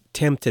being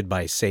tempted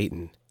by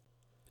Satan.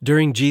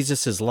 During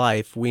Jesus'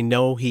 life, we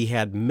know he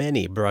had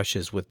many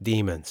brushes with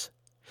demons.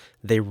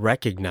 They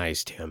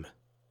recognized him.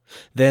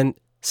 Then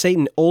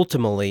Satan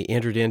ultimately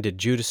entered into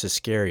Judas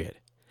Iscariot,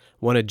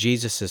 one of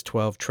Jesus'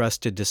 12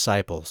 trusted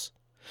disciples,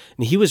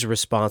 and he was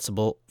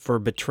responsible for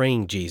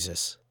betraying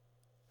Jesus.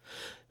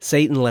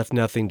 Satan left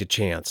nothing to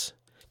chance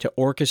to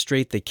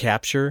orchestrate the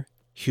capture,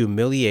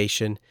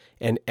 humiliation,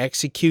 and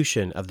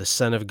execution of the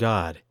Son of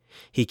God.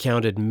 He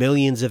counted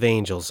millions of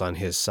angels on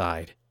his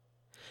side,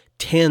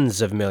 tens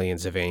of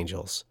millions of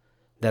angels,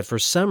 that for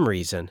some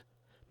reason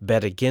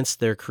bet against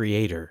their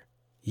Creator,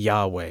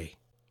 Yahweh.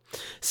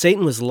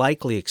 Satan was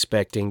likely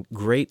expecting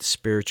great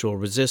spiritual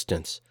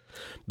resistance,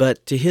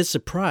 but to his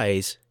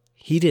surprise,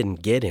 he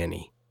didn't get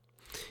any.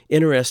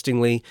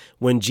 Interestingly,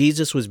 when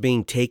Jesus was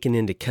being taken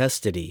into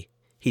custody,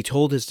 he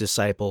told his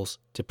disciples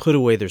to put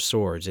away their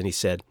swords, and he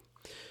said,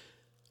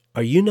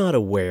 Are you not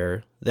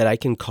aware that I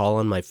can call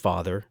on my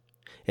Father,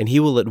 and he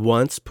will at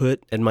once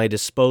put at my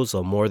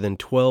disposal more than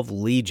 12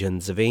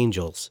 legions of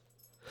angels?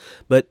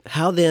 But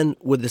how then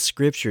would the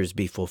Scriptures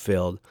be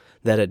fulfilled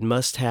that it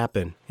must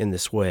happen in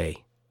this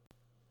way?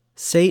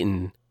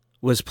 Satan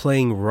was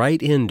playing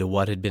right into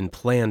what had been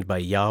planned by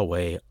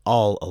Yahweh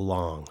all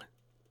along.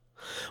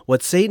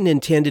 What Satan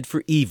intended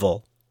for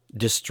evil,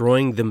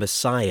 destroying the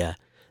Messiah,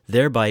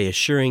 thereby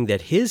assuring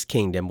that his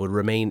kingdom would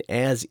remain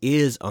as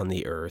is on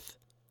the earth,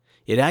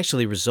 it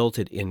actually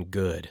resulted in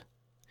good.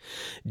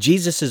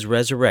 Jesus'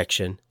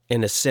 resurrection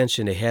and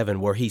ascension to heaven,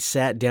 where he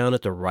sat down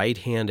at the right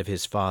hand of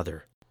his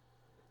Father.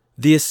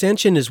 The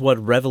ascension is what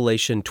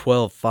Revelation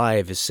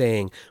 12:5 is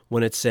saying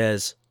when it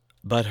says,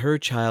 "But her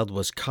child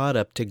was caught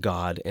up to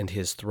God and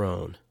his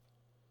throne."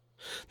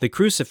 The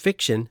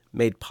crucifixion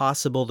made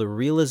possible the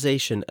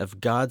realization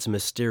of God's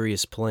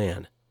mysterious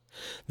plan,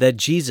 that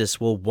Jesus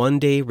will one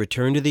day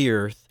return to the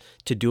earth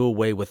to do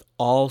away with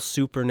all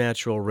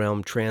supernatural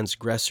realm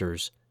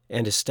transgressors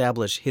and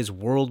establish his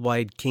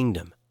worldwide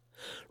kingdom,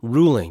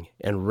 ruling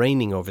and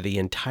reigning over the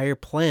entire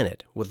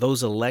planet with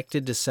those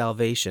elected to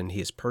salvation he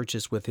has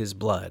purchased with his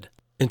blood.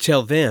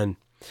 Until then,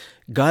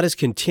 God is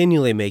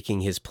continually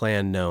making his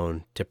plan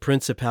known to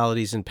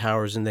principalities and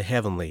powers in the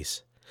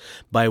heavenlies,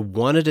 by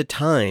one at a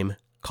time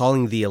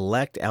calling the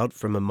elect out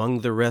from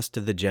among the rest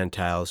of the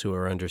Gentiles who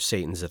are under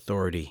Satan's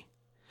authority.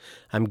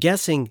 I'm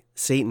guessing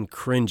Satan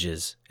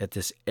cringes at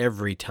this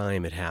every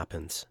time it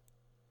happens.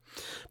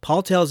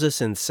 Paul tells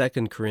us in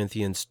 2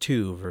 Corinthians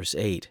 2, verse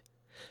 8,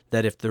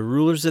 that if the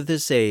rulers of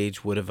this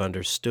age would have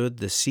understood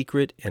the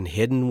secret and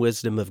hidden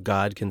wisdom of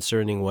God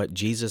concerning what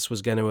Jesus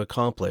was going to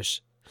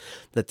accomplish,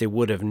 that they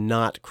would have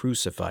not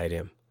crucified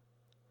him.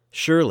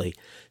 Surely,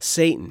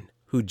 Satan,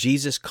 who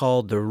Jesus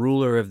called the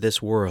ruler of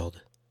this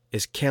world,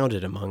 is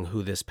counted among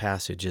who this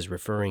passage is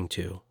referring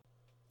to.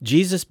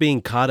 Jesus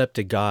being caught up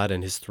to God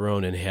and his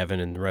throne in heaven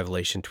in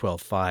Revelation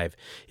 12:5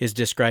 is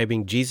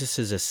describing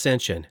Jesus'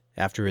 ascension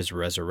after his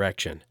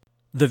resurrection.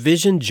 The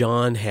vision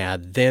John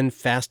had then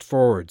fast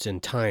forwards in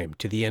time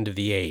to the end of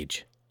the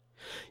age.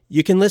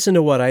 You can listen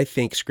to what I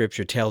think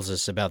Scripture tells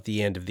us about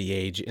the end of the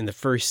age in the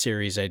first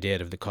series I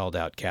did of the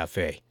Called-Out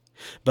Café.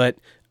 But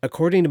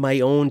according to my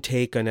own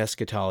take on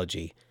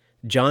eschatology,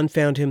 John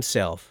found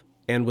himself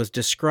and was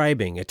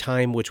describing a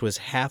time which was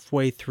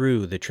halfway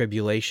through the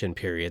tribulation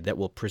period that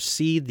will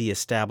precede the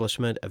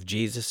establishment of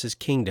Jesus'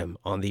 kingdom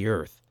on the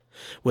earth,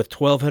 with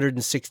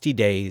 1,260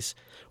 days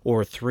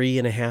or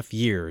 3.5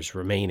 years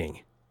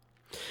remaining.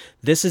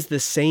 This is the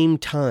same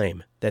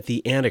time that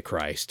the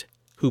Antichrist,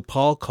 who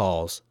Paul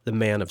calls the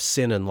man of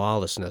sin and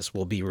lawlessness,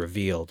 will be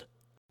revealed.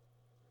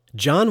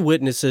 John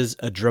witnesses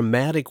a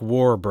dramatic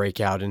war break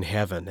out in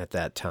heaven at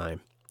that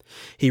time.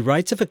 He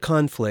writes of a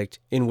conflict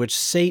in which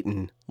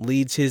Satan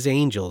leads his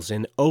angels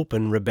in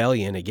open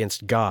rebellion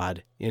against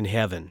God in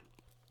heaven.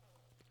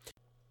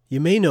 You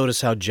may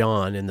notice how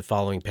John, in the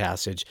following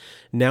passage,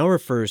 now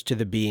refers to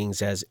the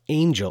beings as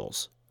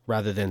angels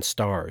rather than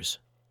stars.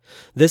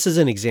 This is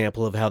an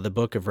example of how the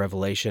book of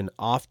Revelation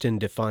often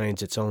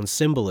defines its own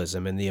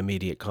symbolism in the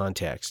immediate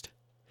context.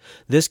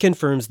 This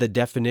confirms the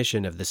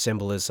definition of the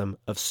symbolism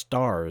of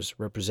stars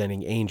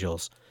representing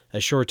angels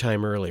a short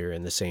time earlier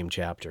in the same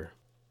chapter.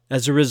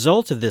 As a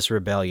result of this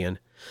rebellion,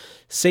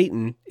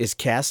 Satan is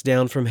cast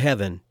down from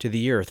heaven to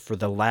the earth for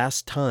the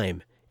last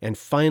time and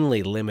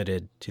finally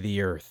limited to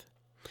the earth.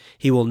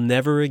 He will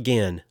never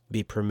again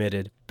be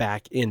permitted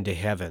back into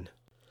heaven.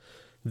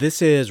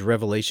 This is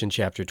Revelation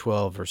chapter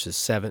 12, verses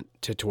 7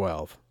 to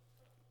 12.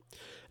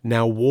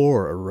 Now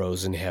war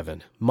arose in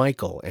heaven,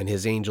 Michael and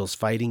his angels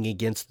fighting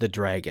against the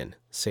dragon,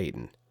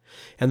 Satan.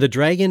 And the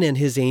dragon and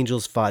his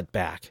angels fought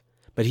back,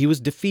 but he was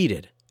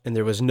defeated, and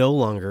there was no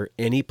longer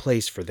any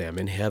place for them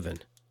in heaven.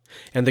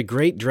 And the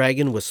great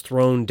dragon was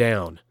thrown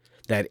down,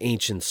 that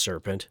ancient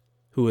serpent,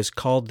 who is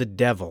called the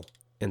devil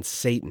and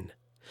Satan,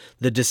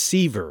 the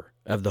deceiver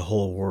of the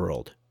whole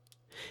world.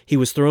 He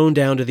was thrown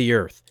down to the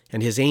earth,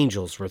 and his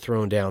angels were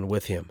thrown down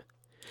with him.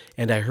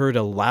 And I heard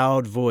a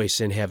loud voice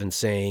in heaven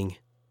saying,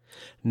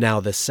 Now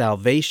the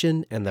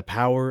salvation and the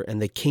power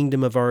and the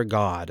kingdom of our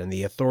God and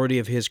the authority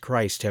of his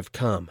Christ have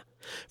come,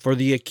 for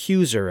the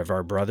accuser of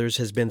our brothers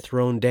has been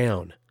thrown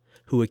down,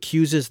 who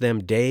accuses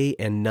them day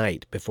and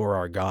night before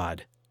our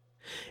God.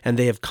 And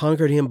they have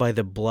conquered him by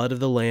the blood of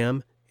the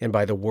Lamb and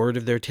by the word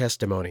of their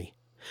testimony,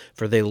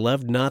 for they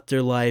loved not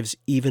their lives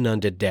even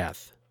unto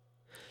death.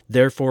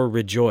 Therefore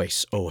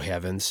rejoice, O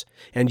heavens,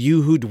 and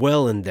you who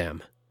dwell in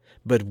them.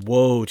 But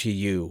woe to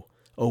you,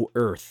 O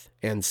earth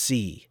and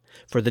sea,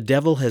 for the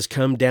devil has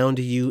come down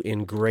to you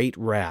in great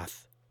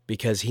wrath,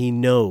 because he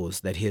knows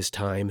that his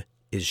time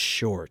is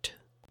short.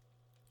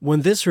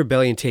 When this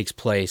rebellion takes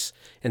place,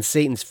 and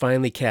Satan's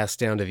finally cast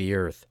down to the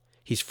earth,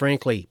 he's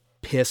frankly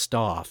pissed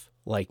off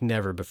like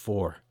never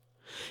before.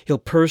 He'll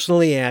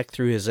personally act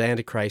through his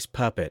Antichrist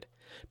puppet,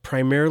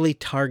 primarily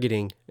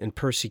targeting and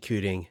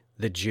persecuting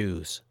the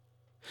Jews.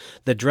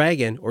 The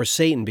dragon, or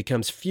Satan,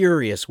 becomes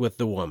furious with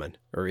the woman,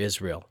 or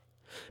Israel,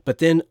 but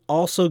then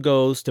also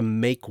goes to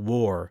make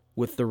war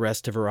with the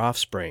rest of her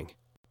offspring.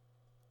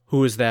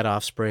 Who is that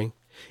offspring?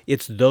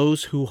 It's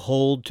those who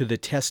hold to the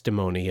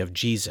testimony of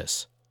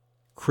Jesus,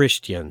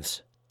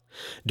 Christians.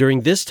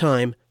 During this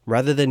time,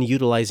 rather than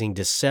utilizing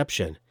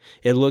deception,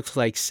 it looks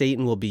like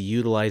Satan will be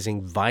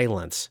utilizing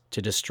violence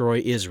to destroy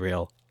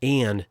Israel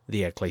and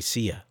the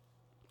ecclesia.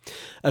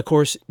 Of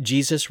course,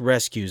 Jesus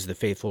rescues the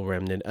faithful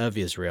remnant of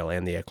Israel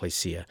and the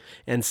ecclesia,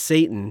 and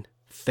Satan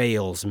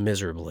fails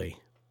miserably.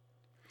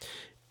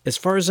 As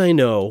far as I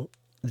know,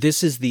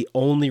 this is the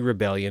only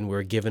rebellion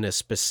we're given a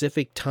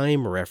specific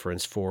time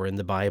reference for in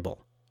the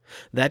Bible.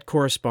 That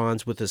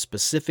corresponds with the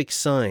specific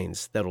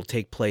signs that will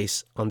take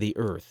place on the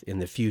earth in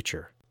the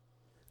future.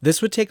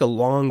 This would take a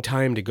long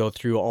time to go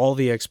through all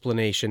the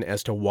explanation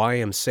as to why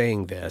I'm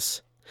saying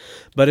this,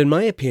 but in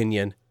my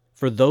opinion,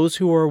 for those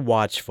who are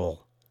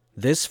watchful,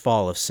 this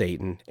fall of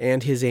Satan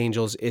and his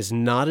angels is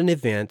not an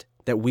event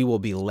that we will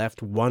be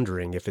left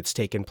wondering if it's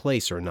taken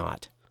place or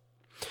not.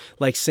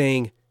 Like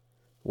saying,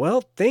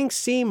 well, things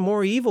seem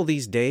more evil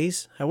these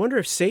days. I wonder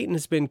if Satan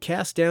has been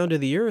cast down to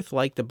the earth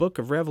like the book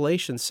of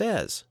Revelation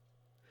says.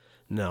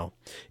 No,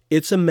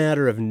 it's a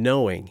matter of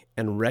knowing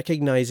and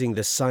recognizing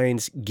the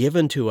signs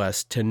given to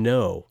us to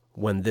know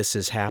when this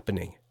is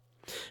happening.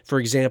 For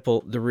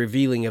example, the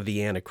revealing of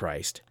the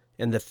Antichrist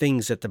and the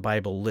things that the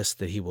Bible lists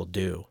that he will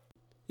do.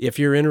 If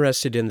you're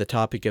interested in the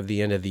topic of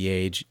the end of the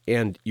age,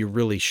 and you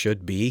really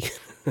should be,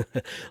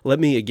 let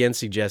me again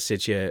suggest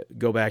that you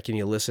go back and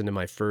you listen to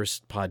my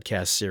first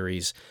podcast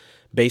series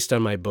based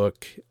on my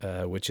book,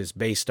 which is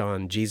based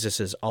on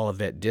Jesus'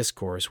 Olivet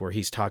Discourse, where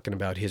he's talking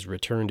about his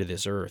return to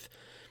this earth.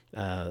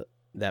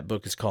 That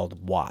book is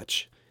called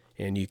Watch,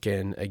 and you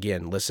can,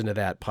 again, listen to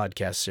that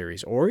podcast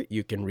series, or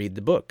you can read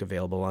the book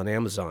available on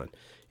Amazon.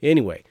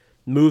 Anyway,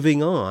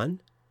 moving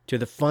on to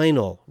the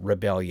final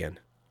rebellion.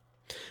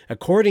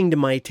 According to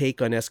my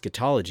take on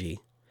eschatology,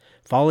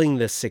 following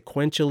the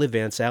sequential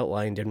events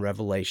outlined in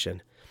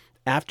Revelation,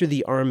 after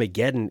the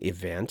Armageddon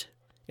event,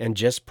 and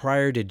just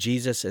prior to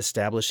Jesus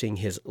establishing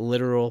his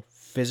literal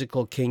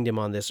physical kingdom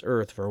on this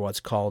earth for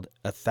what's called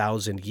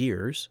 1,000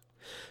 years,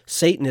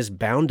 Satan is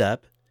bound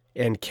up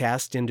and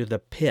cast into the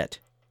pit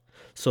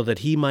so that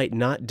he might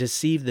not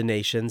deceive the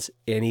nations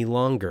any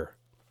longer.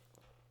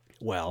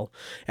 Well,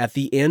 at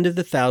the end of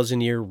the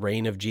 1,000-year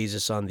reign of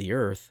Jesus on the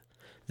earth,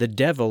 the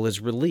devil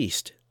is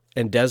released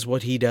and does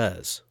what he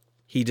does.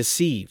 He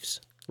deceives,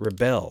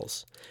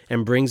 rebels,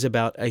 and brings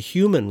about a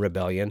human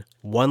rebellion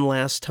one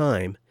last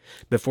time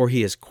before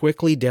he is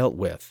quickly dealt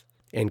with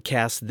and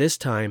cast this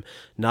time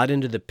not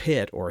into the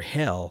pit or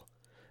hell,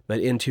 but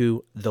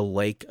into the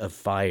lake of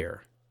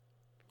fire.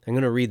 I'm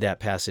going to read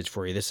that passage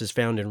for you. This is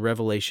found in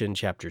Revelation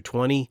chapter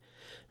 20,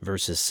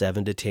 verses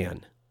 7 to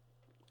 10.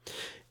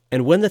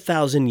 And when the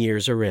 1,000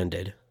 years are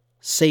ended,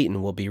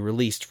 Satan will be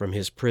released from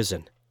his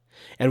prison,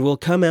 and will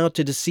come out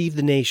to deceive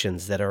the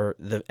nations that are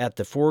at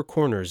the four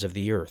corners of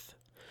the earth,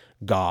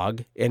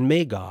 Gog and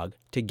Magog,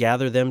 to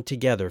gather them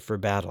together for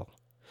battle.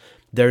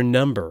 Their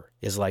number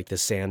is like the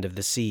sand of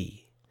the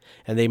sea.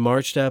 And they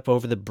marched up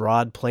over the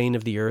broad plain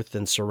of the earth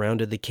and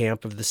surrounded the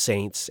camp of the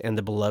saints and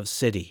the beloved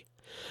city.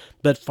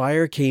 But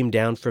fire came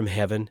down from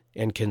heaven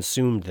and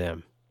consumed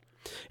them.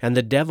 And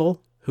the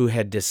devil who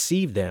had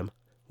deceived them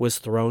was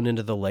thrown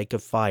into the lake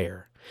of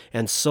fire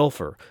and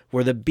sulfur,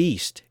 where the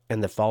beast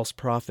and the false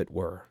prophet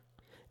were.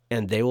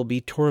 And they will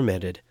be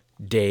tormented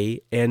day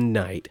and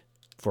night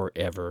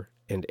forever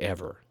and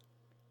ever.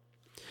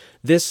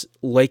 This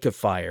lake of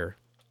fire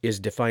is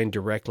defined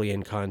directly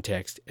in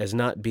context as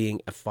not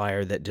being a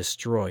fire that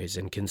destroys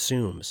and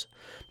consumes,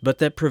 but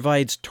that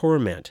provides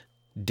torment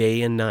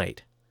day and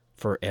night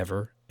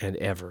forever and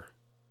ever.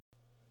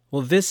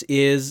 Well, this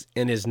is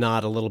and is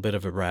not a little bit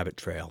of a rabbit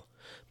trail,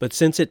 but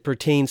since it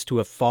pertains to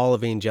a fall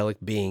of angelic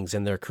beings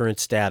and their current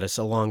status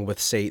along with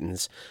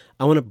Satan's,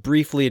 I want to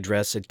briefly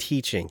address a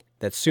teaching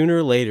that sooner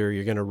or later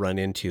you're going to run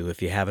into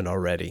if you haven't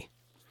already.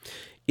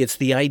 It's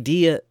the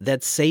idea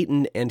that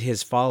Satan and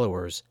his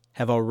followers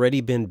have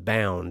already been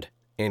bound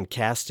and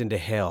cast into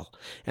hell,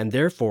 and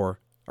therefore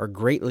are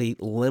greatly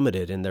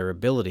limited in their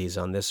abilities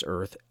on this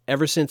earth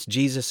ever since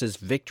Jesus'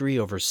 victory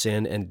over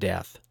sin and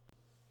death.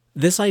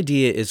 This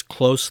idea is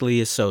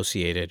closely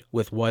associated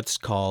with what's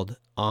called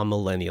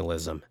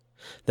amillennialism,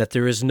 that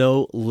there is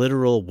no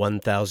literal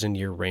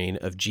 1,000-year reign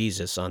of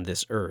Jesus on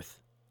this earth.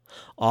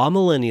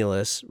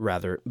 Amillennialists,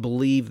 rather,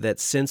 believe that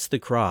since the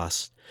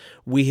cross,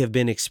 we have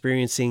been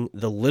experiencing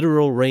the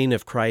literal reign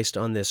of Christ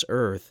on this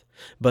earth,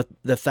 but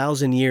the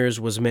 1,000 years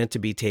was meant to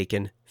be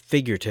taken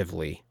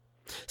figuratively.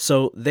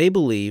 So they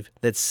believe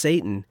that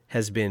Satan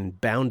has been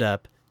bound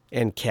up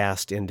and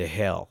cast into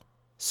hell.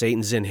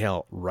 Satan's in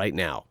hell right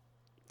now.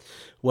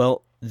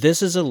 Well,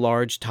 this is a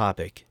large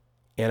topic,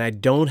 and I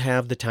don't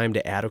have the time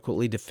to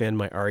adequately defend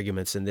my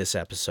arguments in this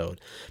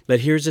episode, but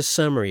here's a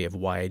summary of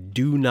why I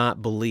do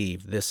not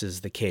believe this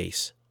is the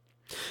case.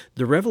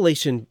 The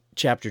Revelation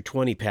chapter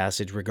 20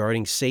 passage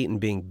regarding Satan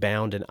being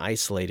bound and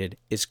isolated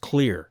is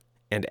clear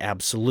and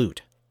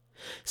absolute.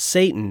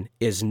 Satan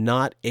is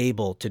not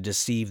able to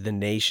deceive the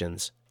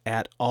nations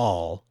at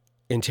all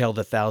until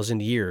the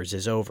 1,000 years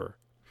is over.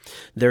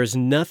 There is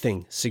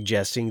nothing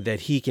suggesting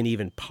that he can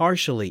even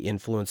partially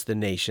influence the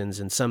nations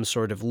in some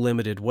sort of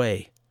limited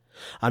way.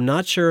 I'm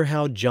not sure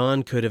how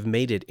John could have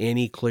made it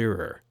any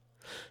clearer.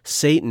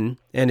 Satan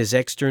and his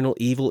external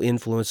evil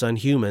influence on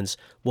humans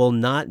will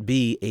not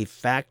be a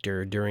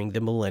factor during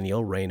the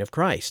millennial reign of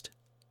Christ.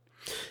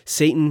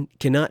 Satan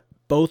cannot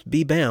both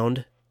be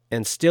bound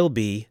and still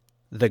be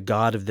the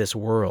god of this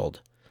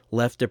world,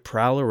 left to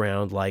prowl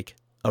around like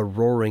a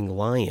roaring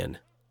lion.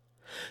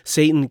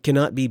 Satan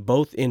cannot be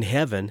both in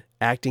heaven,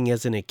 acting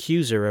as an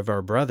accuser of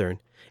our brethren,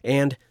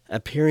 and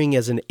appearing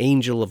as an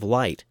angel of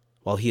light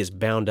while he is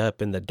bound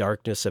up in the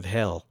darkness of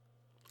hell.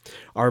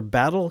 Our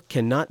battle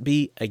cannot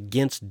be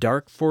against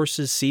dark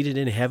forces seated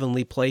in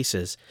heavenly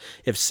places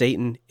if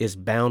Satan is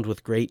bound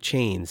with great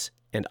chains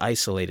and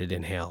isolated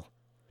in hell.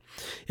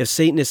 If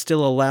Satan is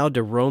still allowed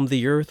to roam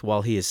the earth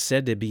while he is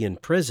said to be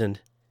imprisoned,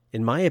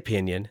 in my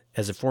opinion,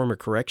 as a former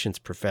corrections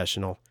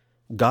professional,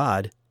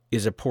 God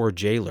is a poor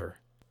jailer.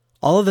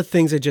 All of the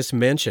things I just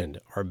mentioned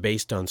are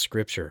based on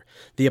Scripture.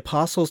 The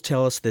apostles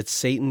tell us that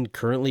Satan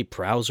currently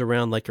prowls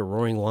around like a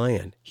roaring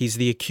lion. He's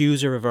the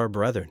accuser of our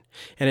brethren,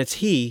 and it's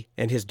he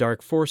and his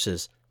dark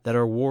forces that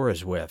our war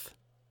is with.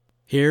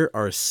 Here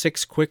are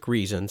 6 quick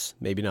reasons,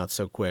 maybe not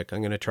so quick, I'm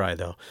going to try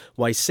though,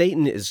 why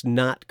Satan is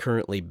not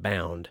currently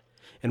bound,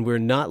 and we're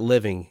not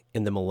living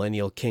in the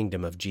millennial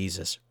kingdom of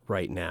Jesus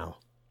right now.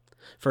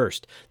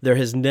 First, there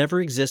has never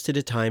existed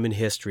a time in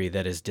history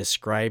that is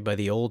described by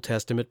the Old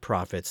Testament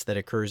prophets that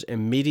occurs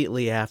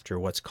immediately after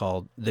what's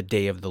called the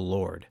Day of the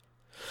Lord.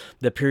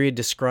 The period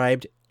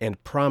described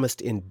and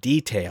promised in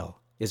detail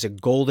is a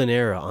golden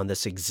era on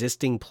this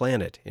existing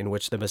planet in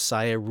which the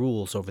Messiah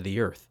rules over the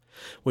earth,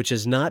 which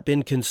has not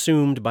been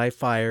consumed by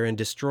fire and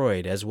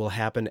destroyed as will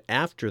happen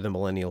after the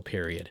millennial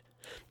period,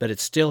 but it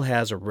still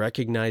has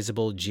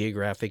recognizable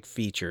geographic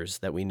features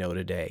that we know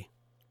today.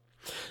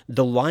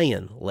 The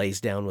lion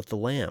lays down with the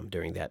lamb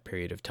during that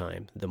period of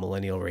time, the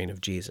millennial reign of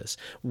Jesus.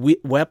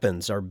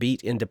 Weapons are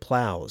beat into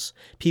plows.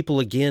 People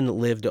again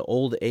live to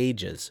old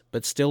ages,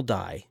 but still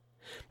die.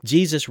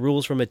 Jesus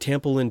rules from a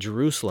temple in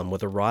Jerusalem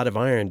with a rod of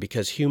iron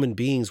because human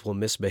beings will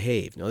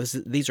misbehave. Now,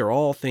 these are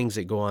all things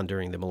that go on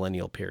during the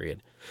millennial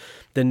period.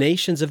 The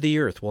nations of the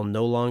earth will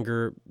no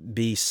longer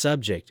be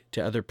subject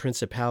to other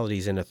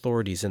principalities and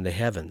authorities in the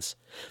heavens.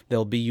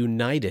 They'll be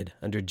united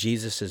under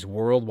Jesus'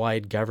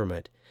 worldwide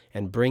government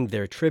and bring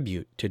their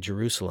tribute to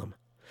Jerusalem.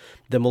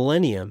 The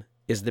millennium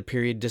is the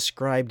period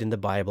described in the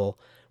Bible.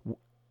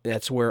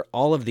 That's where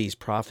all of these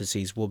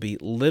prophecies will be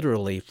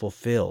literally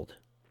fulfilled.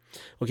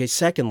 Okay,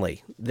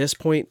 secondly, this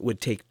point would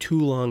take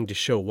too long to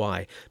show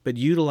why, but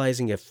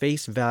utilizing a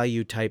face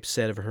value type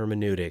set of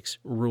hermeneutics,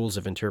 rules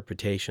of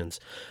interpretations,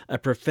 a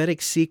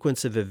prophetic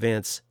sequence of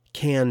events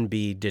can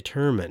be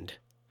determined.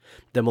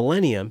 The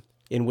millennium,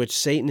 in which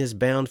Satan is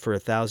bound for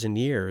 1,000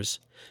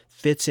 years,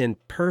 fits in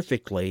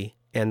perfectly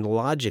and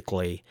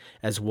logically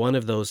as one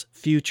of those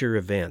future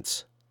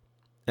events.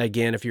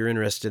 Again, if you're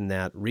interested in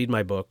that, read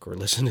my book or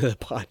listen to the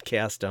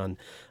podcast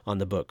on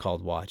the book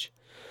called Watch.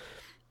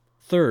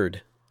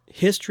 Third,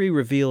 history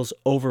reveals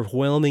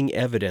overwhelming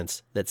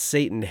evidence that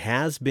Satan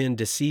has been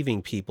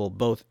deceiving people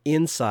both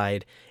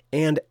inside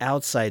and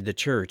outside the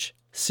church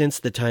since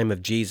the time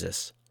of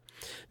Jesus.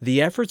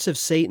 The efforts of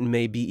Satan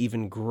may be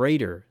even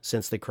greater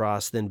since the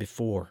cross than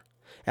before.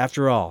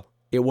 After all,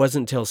 it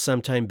wasn't until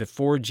sometime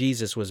before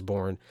Jesus was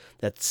born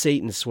that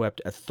Satan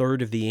swept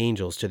 1/3 of the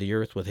angels to the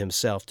earth with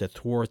himself to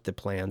thwart the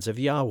plans of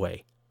Yahweh.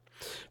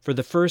 For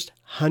the first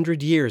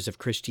 100 years of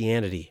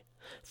Christianity,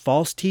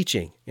 false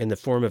teaching in the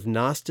form of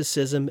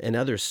Gnosticism and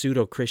other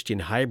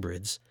pseudo-Christian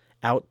hybrids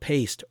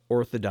outpaced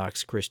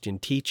Orthodox Christian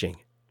teaching.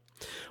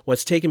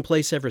 What's taken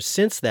place ever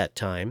since that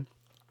time,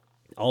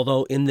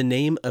 although in the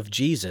name of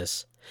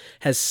Jesus,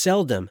 has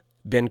seldom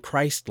been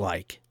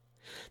Christ-like.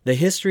 The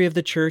history of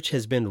the church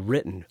has been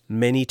written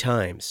many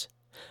times.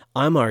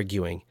 I'm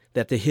arguing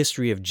that the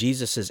history of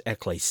Jesus'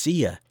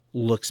 ecclesia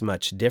looks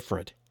much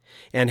different,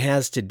 and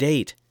has to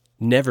date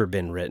never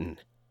been written.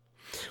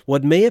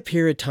 What may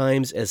appear at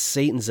times as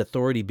Satan's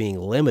authority being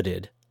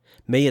limited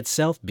may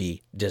itself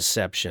be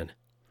deception.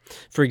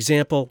 For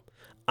example,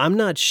 I'm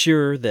not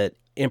sure that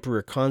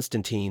Emperor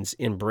Constantine's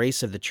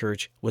embrace of the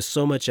church was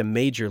so much a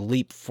major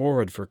leap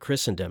forward for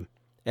Christendom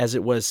as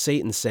it was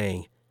Satan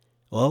saying,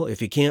 well,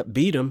 if you can't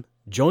beat him,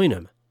 join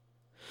him.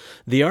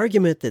 The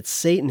argument that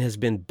Satan has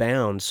been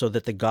bound so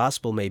that the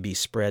gospel may be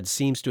spread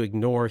seems to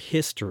ignore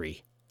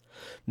history.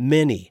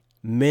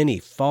 Many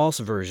false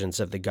versions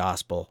of the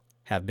gospel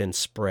have been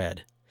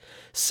spread.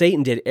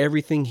 Satan did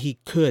everything he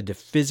could to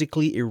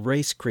physically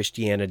erase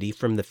Christianity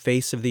from the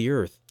face of the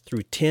earth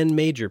through 10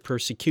 major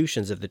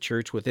persecutions of the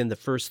church within the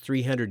first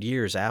 300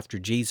 years after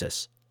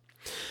Jesus.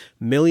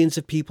 Millions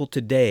of people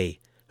today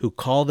who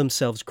call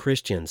themselves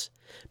Christians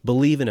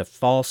believe in a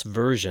false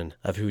version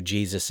of who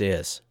Jesus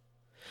is.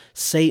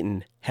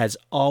 Satan has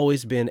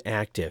always been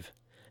active.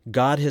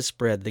 God has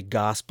spread the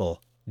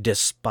gospel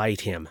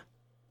despite him.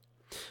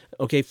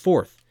 Okay,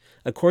 fourth,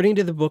 according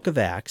to the book of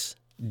Acts,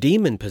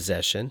 demon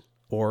possession,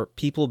 or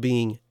people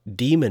being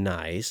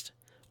demonized,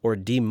 or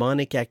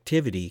demonic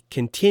activity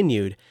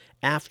continued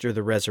after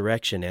the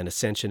resurrection and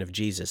ascension of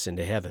Jesus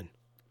into heaven.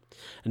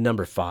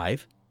 Number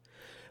 5,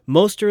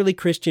 most early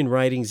Christian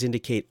writings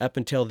indicate up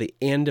until the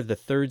end of the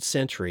 3rd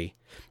century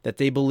that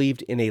they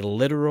believed in a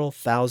literal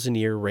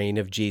 1,000-year reign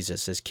of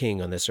Jesus as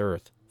king on this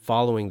earth,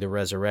 following the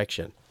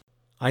resurrection.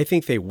 I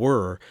think they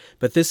were,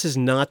 but this is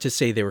not to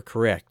say they were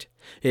correct.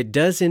 It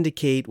does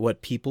indicate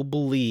what people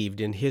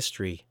believed in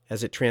history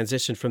as it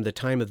transitioned from the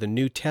time of the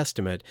New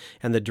Testament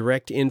and the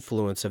direct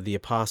influence of the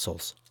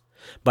apostles.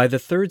 By the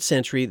 3rd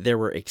century, there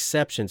were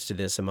exceptions to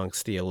this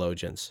amongst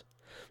theologians.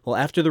 Well,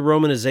 after the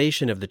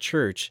Romanization of the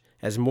church,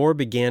 as more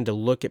began to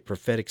look at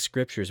prophetic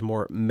scriptures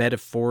more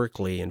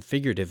metaphorically and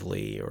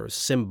figuratively or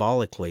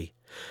symbolically,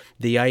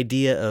 the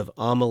idea of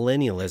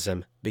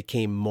amillennialism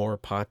became more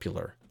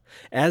popular,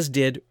 as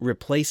did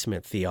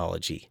replacement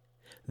theology,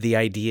 the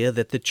idea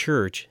that the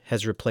church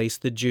has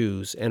replaced the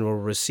Jews and will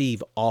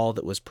receive all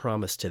that was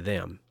promised to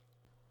them.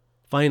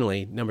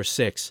 Finally, number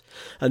 6,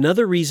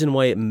 another reason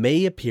why it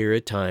may appear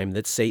at times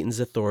that Satan's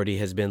authority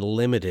has been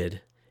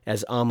limited,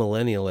 as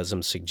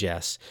amillennialism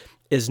suggests,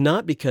 is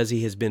not because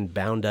he has been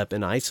bound up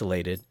and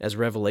isolated, as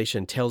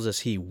Revelation tells us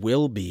he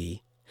will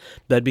be,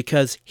 but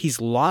because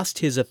he's lost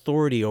his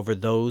authority over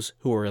those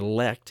who are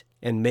elect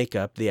and make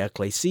up the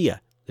ecclesia,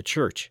 the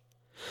church.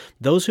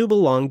 Those who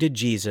belong to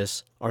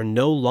Jesus are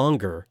no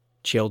longer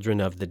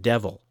children of the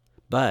devil,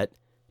 but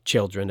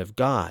children of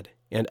God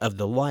and of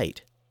the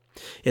light.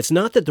 It's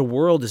not that the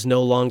world is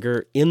no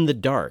longer in the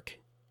dark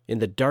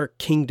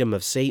kingdom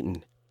of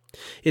Satan.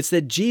 It's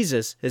that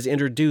Jesus has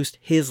introduced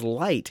his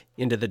light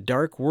into the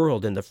dark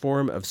world in the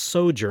form of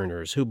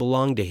sojourners who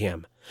belong to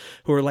him,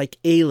 who are like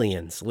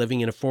aliens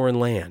living in a foreign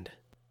land.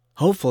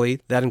 Hopefully,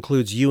 that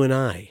includes you and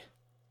I.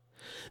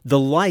 The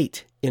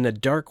light in a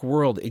dark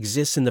world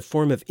exists in the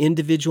form of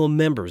individual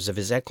members of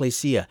his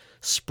ecclesia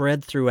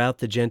spread throughout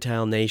the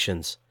Gentile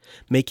nations,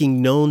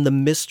 making known the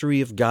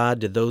mystery of God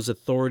to those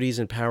authorities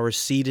and powers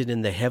seated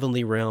in the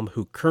heavenly realm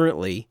who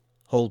currently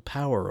hold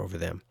power over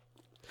them.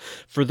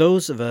 For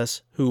those of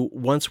us who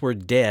once were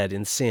dead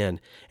in sin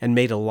and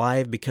made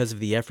alive because of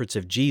the efforts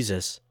of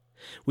Jesus,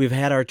 we've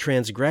had our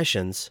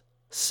transgressions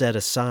set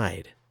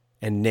aside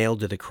and nailed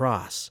to the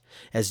cross,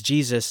 as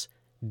Jesus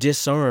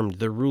disarmed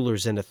the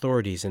rulers and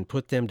authorities and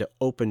put them to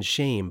open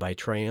shame by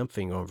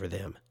triumphing over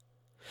them.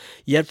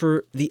 Yet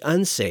for the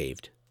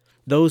unsaved,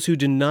 those who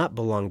do not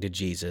belong to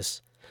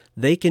Jesus,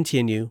 they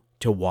continue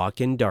to walk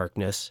in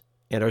darkness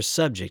and are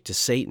subject to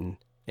Satan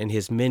and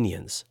his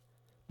minions.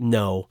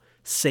 No,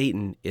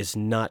 Satan is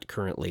not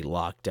currently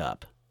locked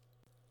up.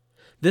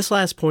 This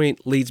last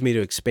point leads me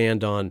to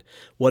expand on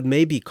what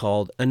may be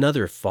called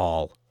another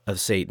fall of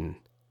Satan.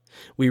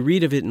 We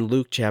read of it in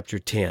Luke chapter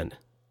 10.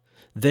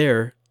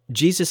 There,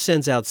 Jesus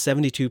sends out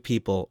 72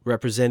 people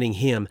representing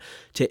him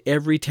to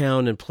every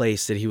town and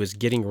place that he was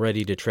getting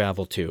ready to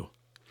travel to.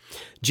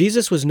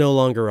 Jesus was no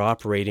longer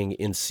operating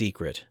in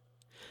secret.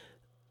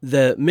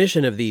 The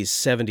mission of these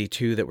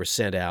 72 that were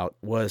sent out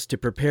was to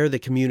prepare the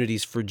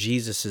communities for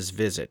Jesus'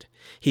 visit.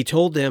 He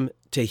told them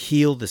to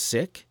heal the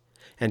sick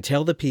and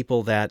tell the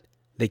people that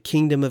the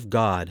kingdom of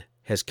God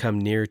has come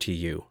near to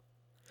you.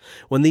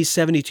 When these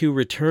 72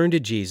 returned to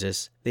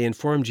Jesus, they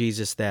informed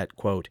Jesus that,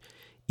 quote,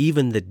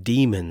 even the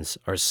demons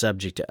are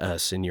subject to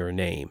us in your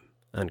name,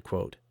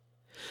 unquote.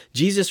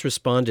 Jesus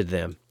responded to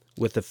them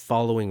with the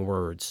following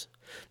words.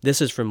 This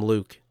is from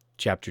Luke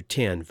chapter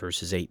 10,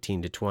 verses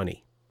 18 to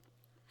 20.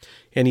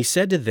 And he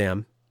said to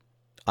them,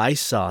 I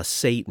saw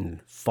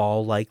Satan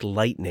fall like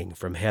lightning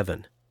from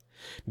heaven.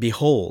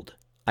 Behold,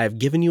 I have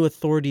given you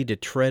authority to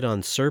tread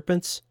on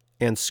serpents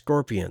and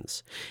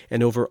scorpions,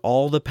 and over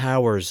all the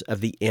powers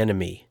of the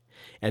enemy,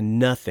 and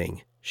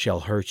nothing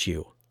shall hurt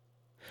you.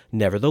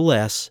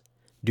 Nevertheless,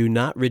 do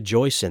not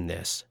rejoice in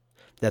this,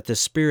 that the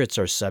spirits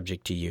are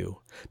subject to you,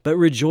 but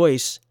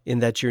rejoice in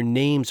that your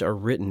names are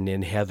written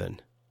in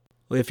heaven.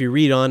 Well, if you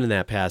read on in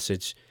that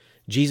passage,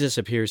 Jesus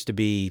appears to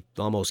be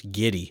almost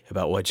giddy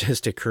about what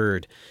just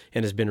occurred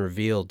and has been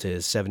revealed to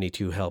his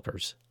 72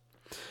 helpers.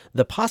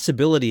 The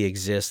possibility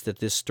exists that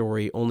this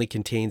story only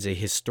contains a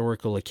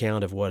historical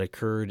account of what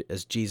occurred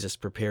as Jesus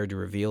prepared to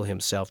reveal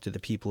himself to the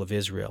people of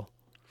Israel.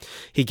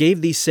 He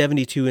gave these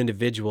 72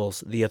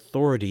 individuals the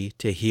authority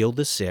to heal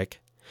the sick,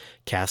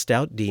 cast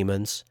out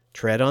demons,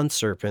 tread on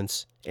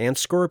serpents and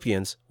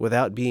scorpions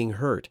without being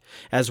hurt,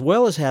 as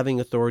well as having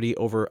authority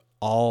over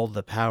all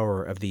the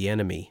power of the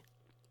enemy.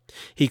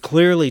 He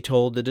clearly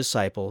told the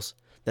disciples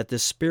that the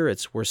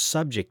spirits were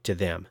subject to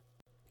them,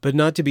 but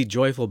not to be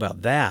joyful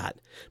about that,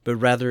 but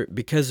rather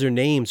because their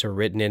names are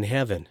written in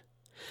heaven.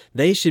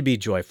 They should be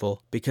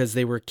joyful because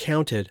they were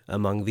counted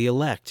among the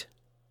elect.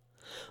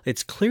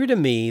 It's clear to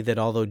me that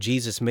although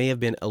Jesus may have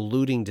been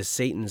alluding to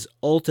Satan's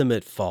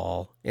ultimate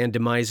fall and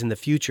demise in the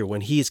future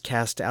when he is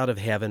cast out of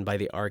heaven by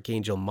the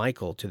archangel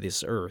Michael to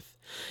this earth,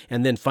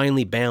 and then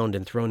finally bound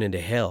and thrown into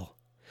hell,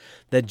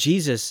 that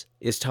Jesus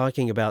is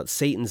talking about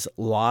Satan's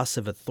loss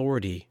of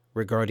authority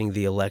regarding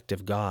the elect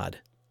of God.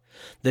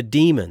 The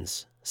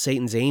demons,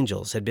 Satan's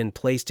angels, had been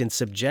placed in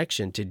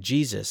subjection to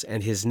Jesus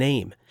and his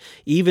name,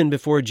 even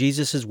before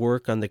Jesus'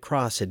 work on the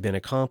cross had been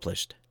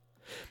accomplished.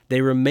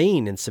 They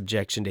remain in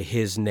subjection to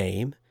his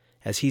name,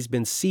 as he's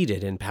been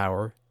seated in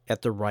power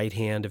at the right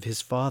hand of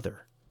his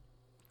Father.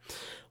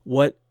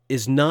 What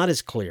is not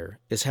as clear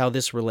is how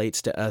this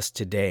relates to us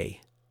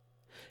today.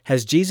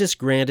 Has Jesus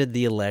granted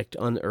the elect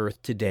on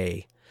earth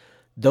today,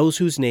 those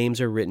whose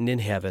names are written in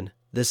heaven,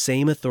 the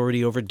same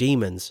authority over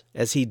demons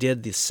as he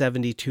did the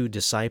 72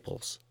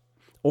 disciples?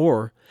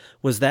 Or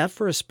was that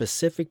for a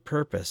specific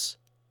purpose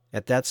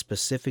at that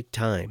specific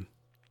time?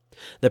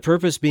 The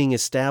purpose being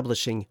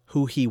establishing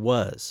who he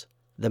was,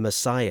 the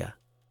Messiah.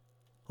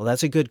 Well,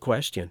 that's a good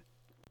question.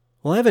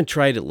 Well, I haven't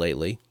tried it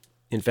lately.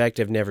 In fact,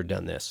 I've never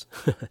done this.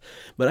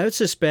 But I would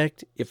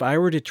suspect if I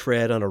were to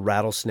tread on a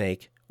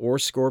rattlesnake or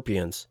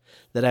scorpions,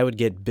 that I would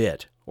get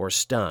bit or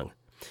stung,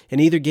 and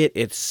either get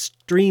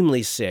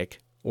extremely sick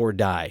or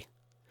die.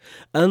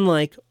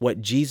 Unlike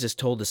what Jesus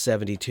told the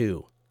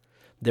 72,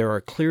 there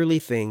are clearly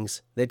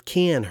things that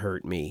can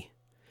hurt me.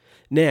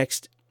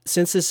 Next,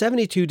 since the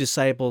 72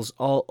 disciples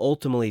all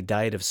ultimately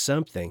died of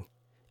something,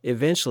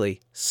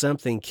 eventually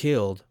something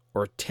killed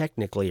or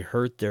technically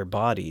hurt their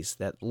bodies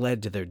that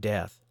led to their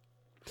death.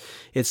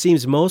 It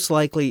seems most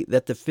likely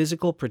that the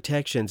physical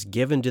protections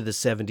given to the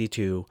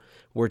 72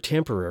 were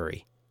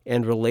temporary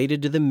and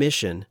related to the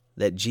mission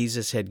that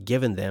Jesus had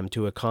given them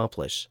to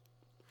accomplish.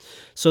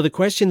 So the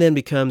question then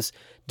becomes,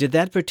 did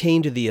that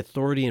pertain to the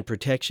authority and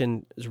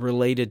protection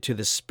related to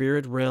the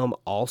spirit realm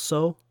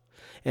also?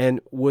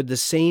 And would the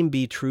same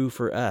be true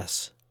for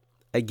us?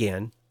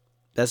 Again,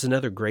 that's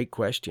another great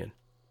question.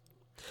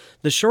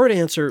 The short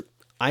answer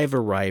I've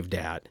arrived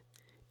at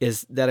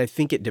is that I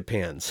think it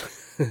depends.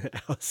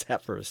 How's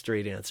that for a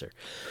straight answer?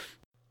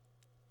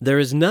 There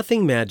is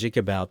nothing magic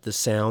about the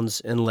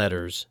sounds and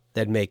letters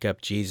that make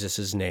up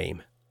Jesus'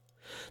 name.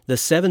 The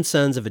 7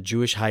 sons of a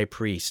Jewish high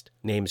priest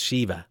named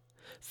Shiva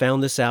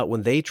found this out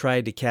when they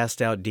tried to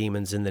cast out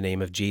demons in the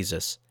name of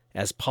Jesus,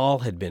 as Paul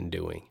had been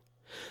doing.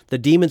 The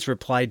demons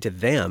replied to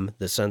them,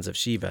 the sons of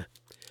Shiva,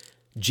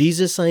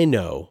 "Jesus I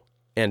know,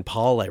 and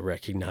Paul I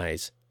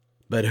recognize,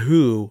 but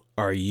who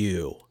are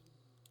you?"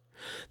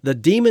 The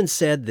demons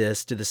said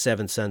this to the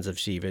 7 sons of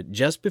Shiva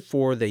just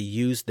before they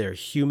used their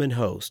human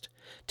host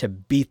to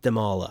beat them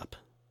all up.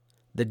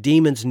 The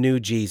demons knew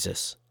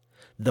Jesus,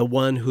 the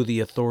one who the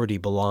authority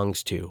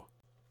belongs to.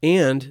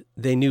 And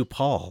they knew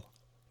Paul,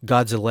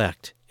 God's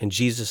elect and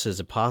Jesus'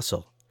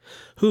 apostle,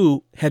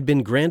 who had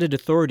been granted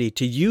authority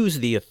to use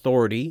the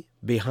authority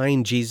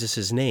behind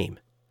Jesus' name.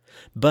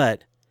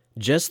 But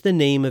just the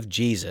name of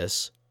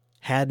Jesus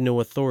had no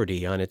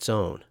authority on its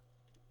own.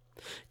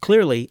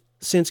 Clearly,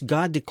 since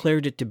God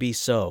declared it to be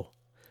so,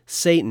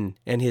 Satan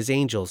and his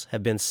angels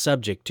have been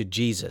subject to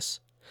Jesus,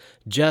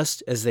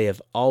 just as they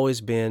have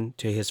always been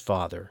to his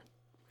Father.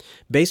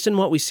 Based on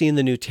what we see in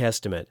the New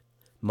Testament,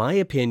 my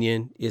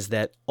opinion is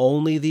that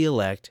only the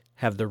elect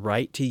have the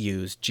right to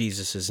use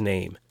Jesus'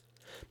 name,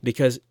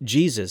 because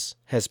Jesus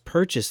has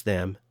purchased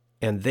them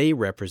and they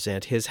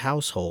represent his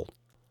household.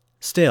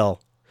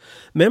 Still,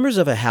 members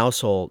of a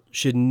household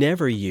should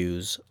never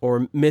use,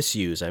 or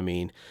misuse,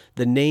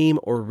 the name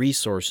or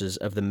resources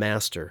of the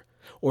master,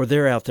 or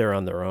they're out there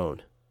on their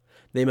own.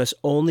 They must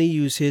only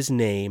use his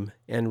name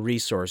and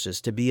resources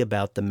to be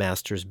about the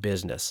master's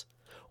business,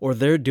 or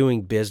they're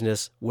doing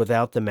business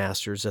without the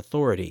master's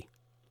authority.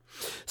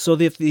 So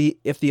if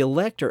the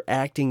elect are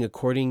acting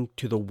according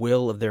to the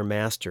will of their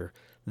master,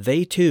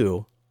 they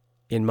too,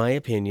 in my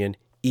opinion,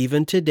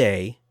 even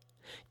today,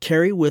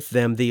 carry with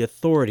them the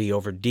authority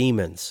over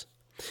demons,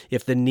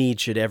 if the need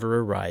should ever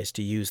arise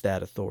to use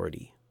that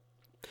authority.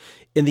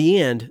 In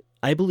the end,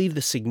 I believe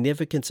the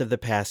significance of the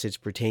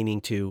passage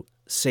pertaining to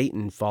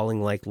Satan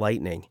falling like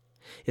lightning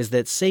is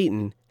that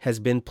Satan has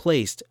been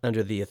placed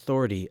under the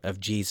authority of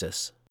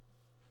Jesus.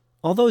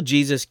 Although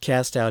Jesus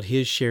cast out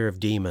his share of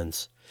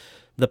demons,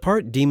 the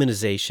part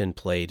demonization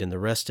played in the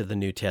rest of the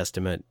New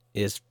Testament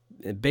is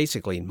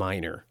basically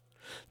minor.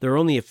 There are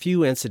only a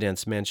few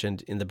incidents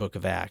mentioned in the book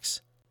of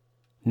Acts.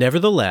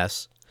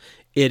 Nevertheless,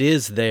 it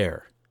is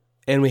there,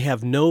 and we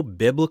have no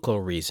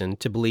biblical reason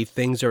to believe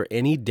things are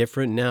any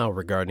different now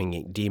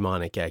regarding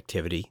demonic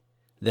activity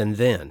than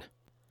then.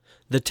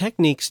 The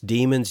techniques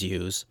demons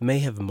use may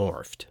have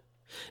morphed.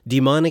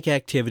 Demonic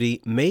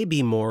activity may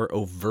be more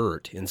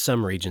overt in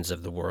some regions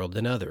of the world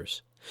than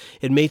others.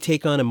 It may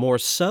take on a more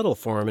subtle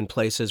form in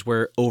places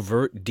where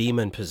overt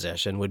demon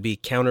possession would be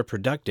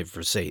counterproductive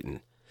for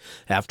Satan.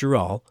 After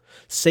all,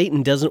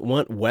 Satan doesn't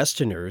want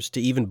Westerners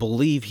to even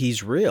believe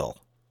he's real.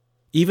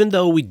 Even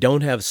though we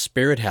don't have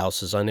spirit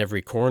houses on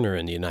every corner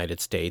in the United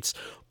States,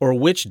 or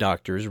witch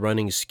doctors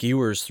running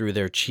skewers through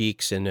their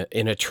cheeks in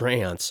a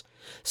trance,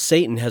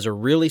 Satan has a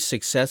really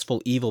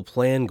successful evil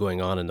plan going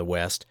on in the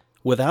West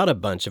without a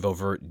bunch of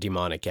overt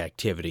demonic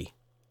activity.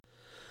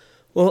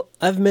 Well,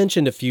 I've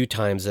mentioned a few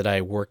times that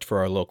I worked for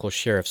our local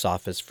sheriff's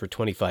office for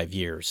 25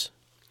 years.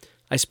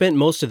 I spent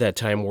most of that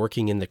time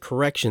working in the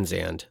corrections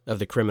end of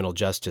the criminal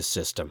justice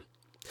system.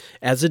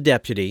 As a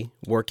deputy,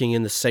 working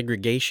in the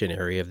segregation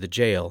area of the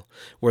jail,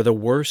 where the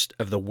worst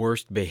of the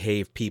worst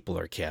behaved people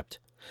are kept,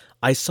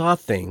 I saw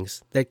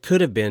things that could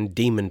have been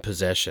demon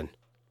possession.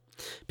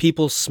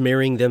 People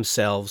smearing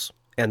themselves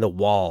and the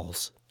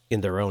walls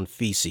in their own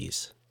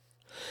feces.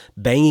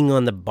 Banging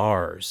on the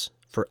bars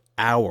for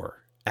hour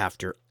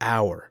after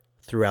hour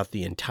throughout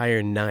the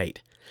entire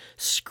night,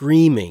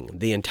 screaming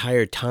the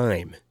entire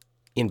time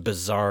in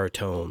bizarre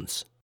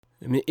tones.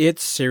 It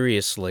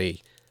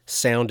seriously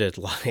sounded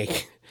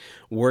like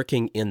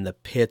working in the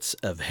pits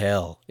of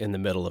hell in the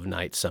middle of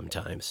night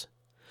sometimes.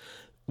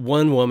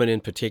 One woman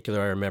in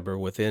particular, I remember,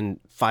 within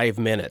 5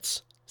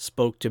 minutes,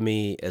 spoke to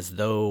me as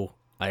though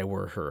I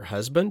were her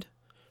husband,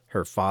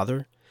 her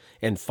father,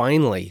 and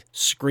finally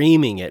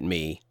screaming at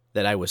me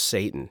that I was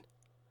Satan.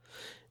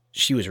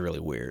 She was really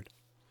weird.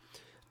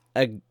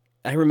 I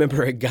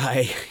remember a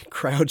guy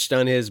crouched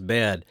on his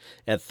bed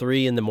at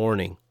 3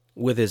 a.m.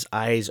 with his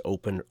eyes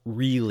open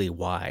really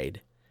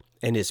wide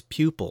and his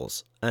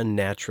pupils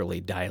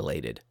unnaturally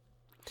dilated.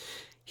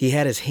 He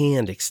had his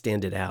hand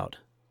extended out,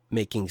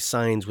 making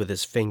signs with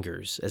his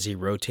fingers as he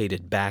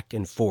rotated back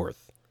and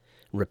forth,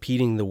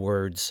 repeating the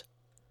words,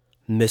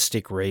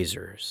 "mystic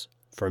razors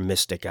for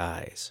mystic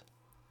eyes."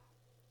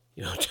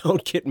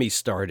 Don't get me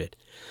started.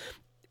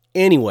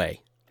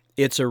 Anyway,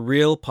 it's a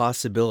real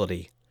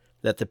possibility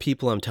that the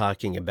people I'm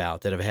talking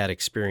about that I've had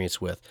experience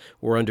with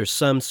were under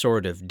some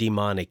sort of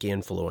demonic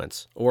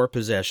influence or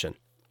possession.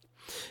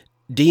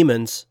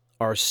 Demons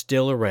are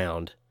still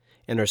around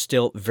and are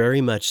still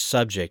very much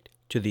subject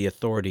to the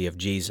authority of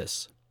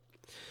Jesus.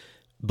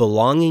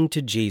 Belonging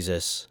to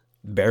Jesus,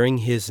 bearing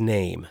His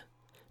name,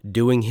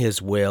 doing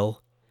His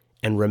will,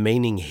 and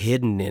remaining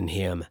hidden in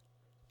Him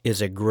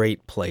is a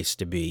great place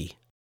to be.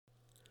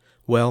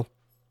 Well,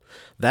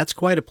 that's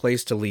quite a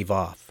place to leave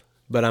off,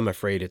 but I'm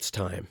afraid it's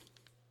time.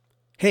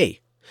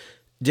 Hey,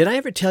 did I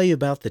ever tell you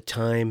about the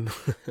time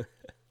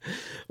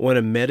when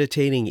a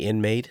meditating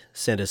inmate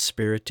sent a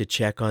spirit to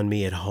check on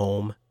me at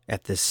home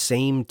at the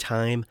same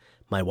time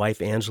my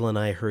wife Angela and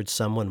I heard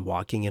someone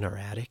walking in our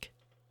attic?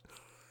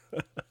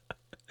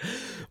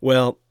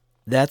 Well,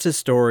 that's a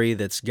story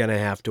that's going to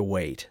have to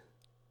wait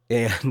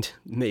and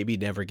maybe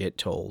never get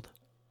told.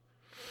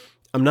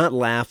 I'm not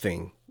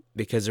laughing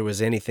because there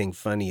was anything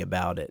funny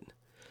about it.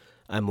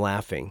 I'm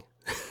laughing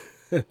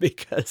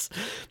because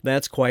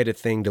that's quite a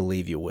thing to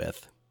leave you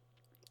with.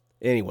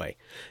 Anyway,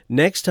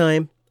 next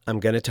time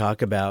I'm going to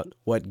talk about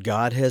what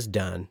God has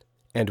done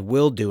and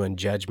will do in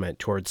judgment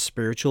towards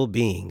spiritual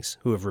beings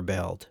who have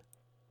rebelled.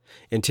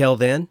 Until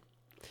then,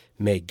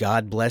 may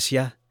God bless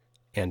you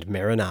and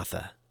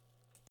Maranatha.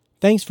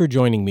 Thanks for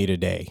joining me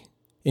today.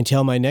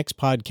 Until my next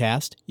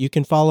podcast, you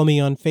can follow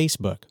me on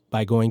Facebook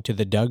by going to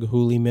the Doug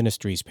Hooley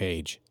Ministries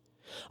page.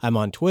 I'm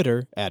on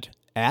Twitter at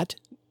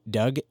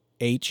Doug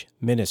H.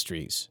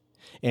 Ministries,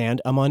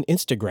 and I'm on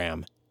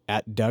Instagram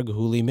at Doug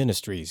Hooley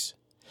Ministries.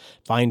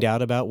 Find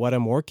out about what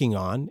I'm working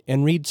on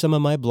and read some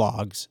of my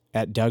blogs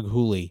at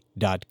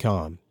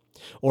doughooley.com,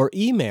 or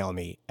email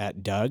me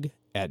at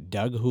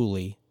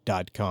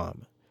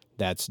doug@doughooley.com.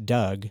 That's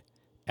Doug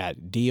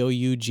at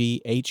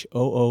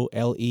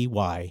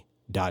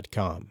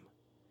doughooley.com.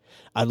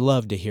 I'd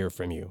love to hear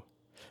from you.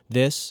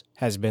 This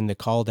has been the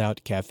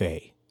Called-Out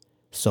Café.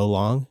 So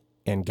long,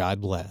 and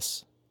God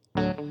bless.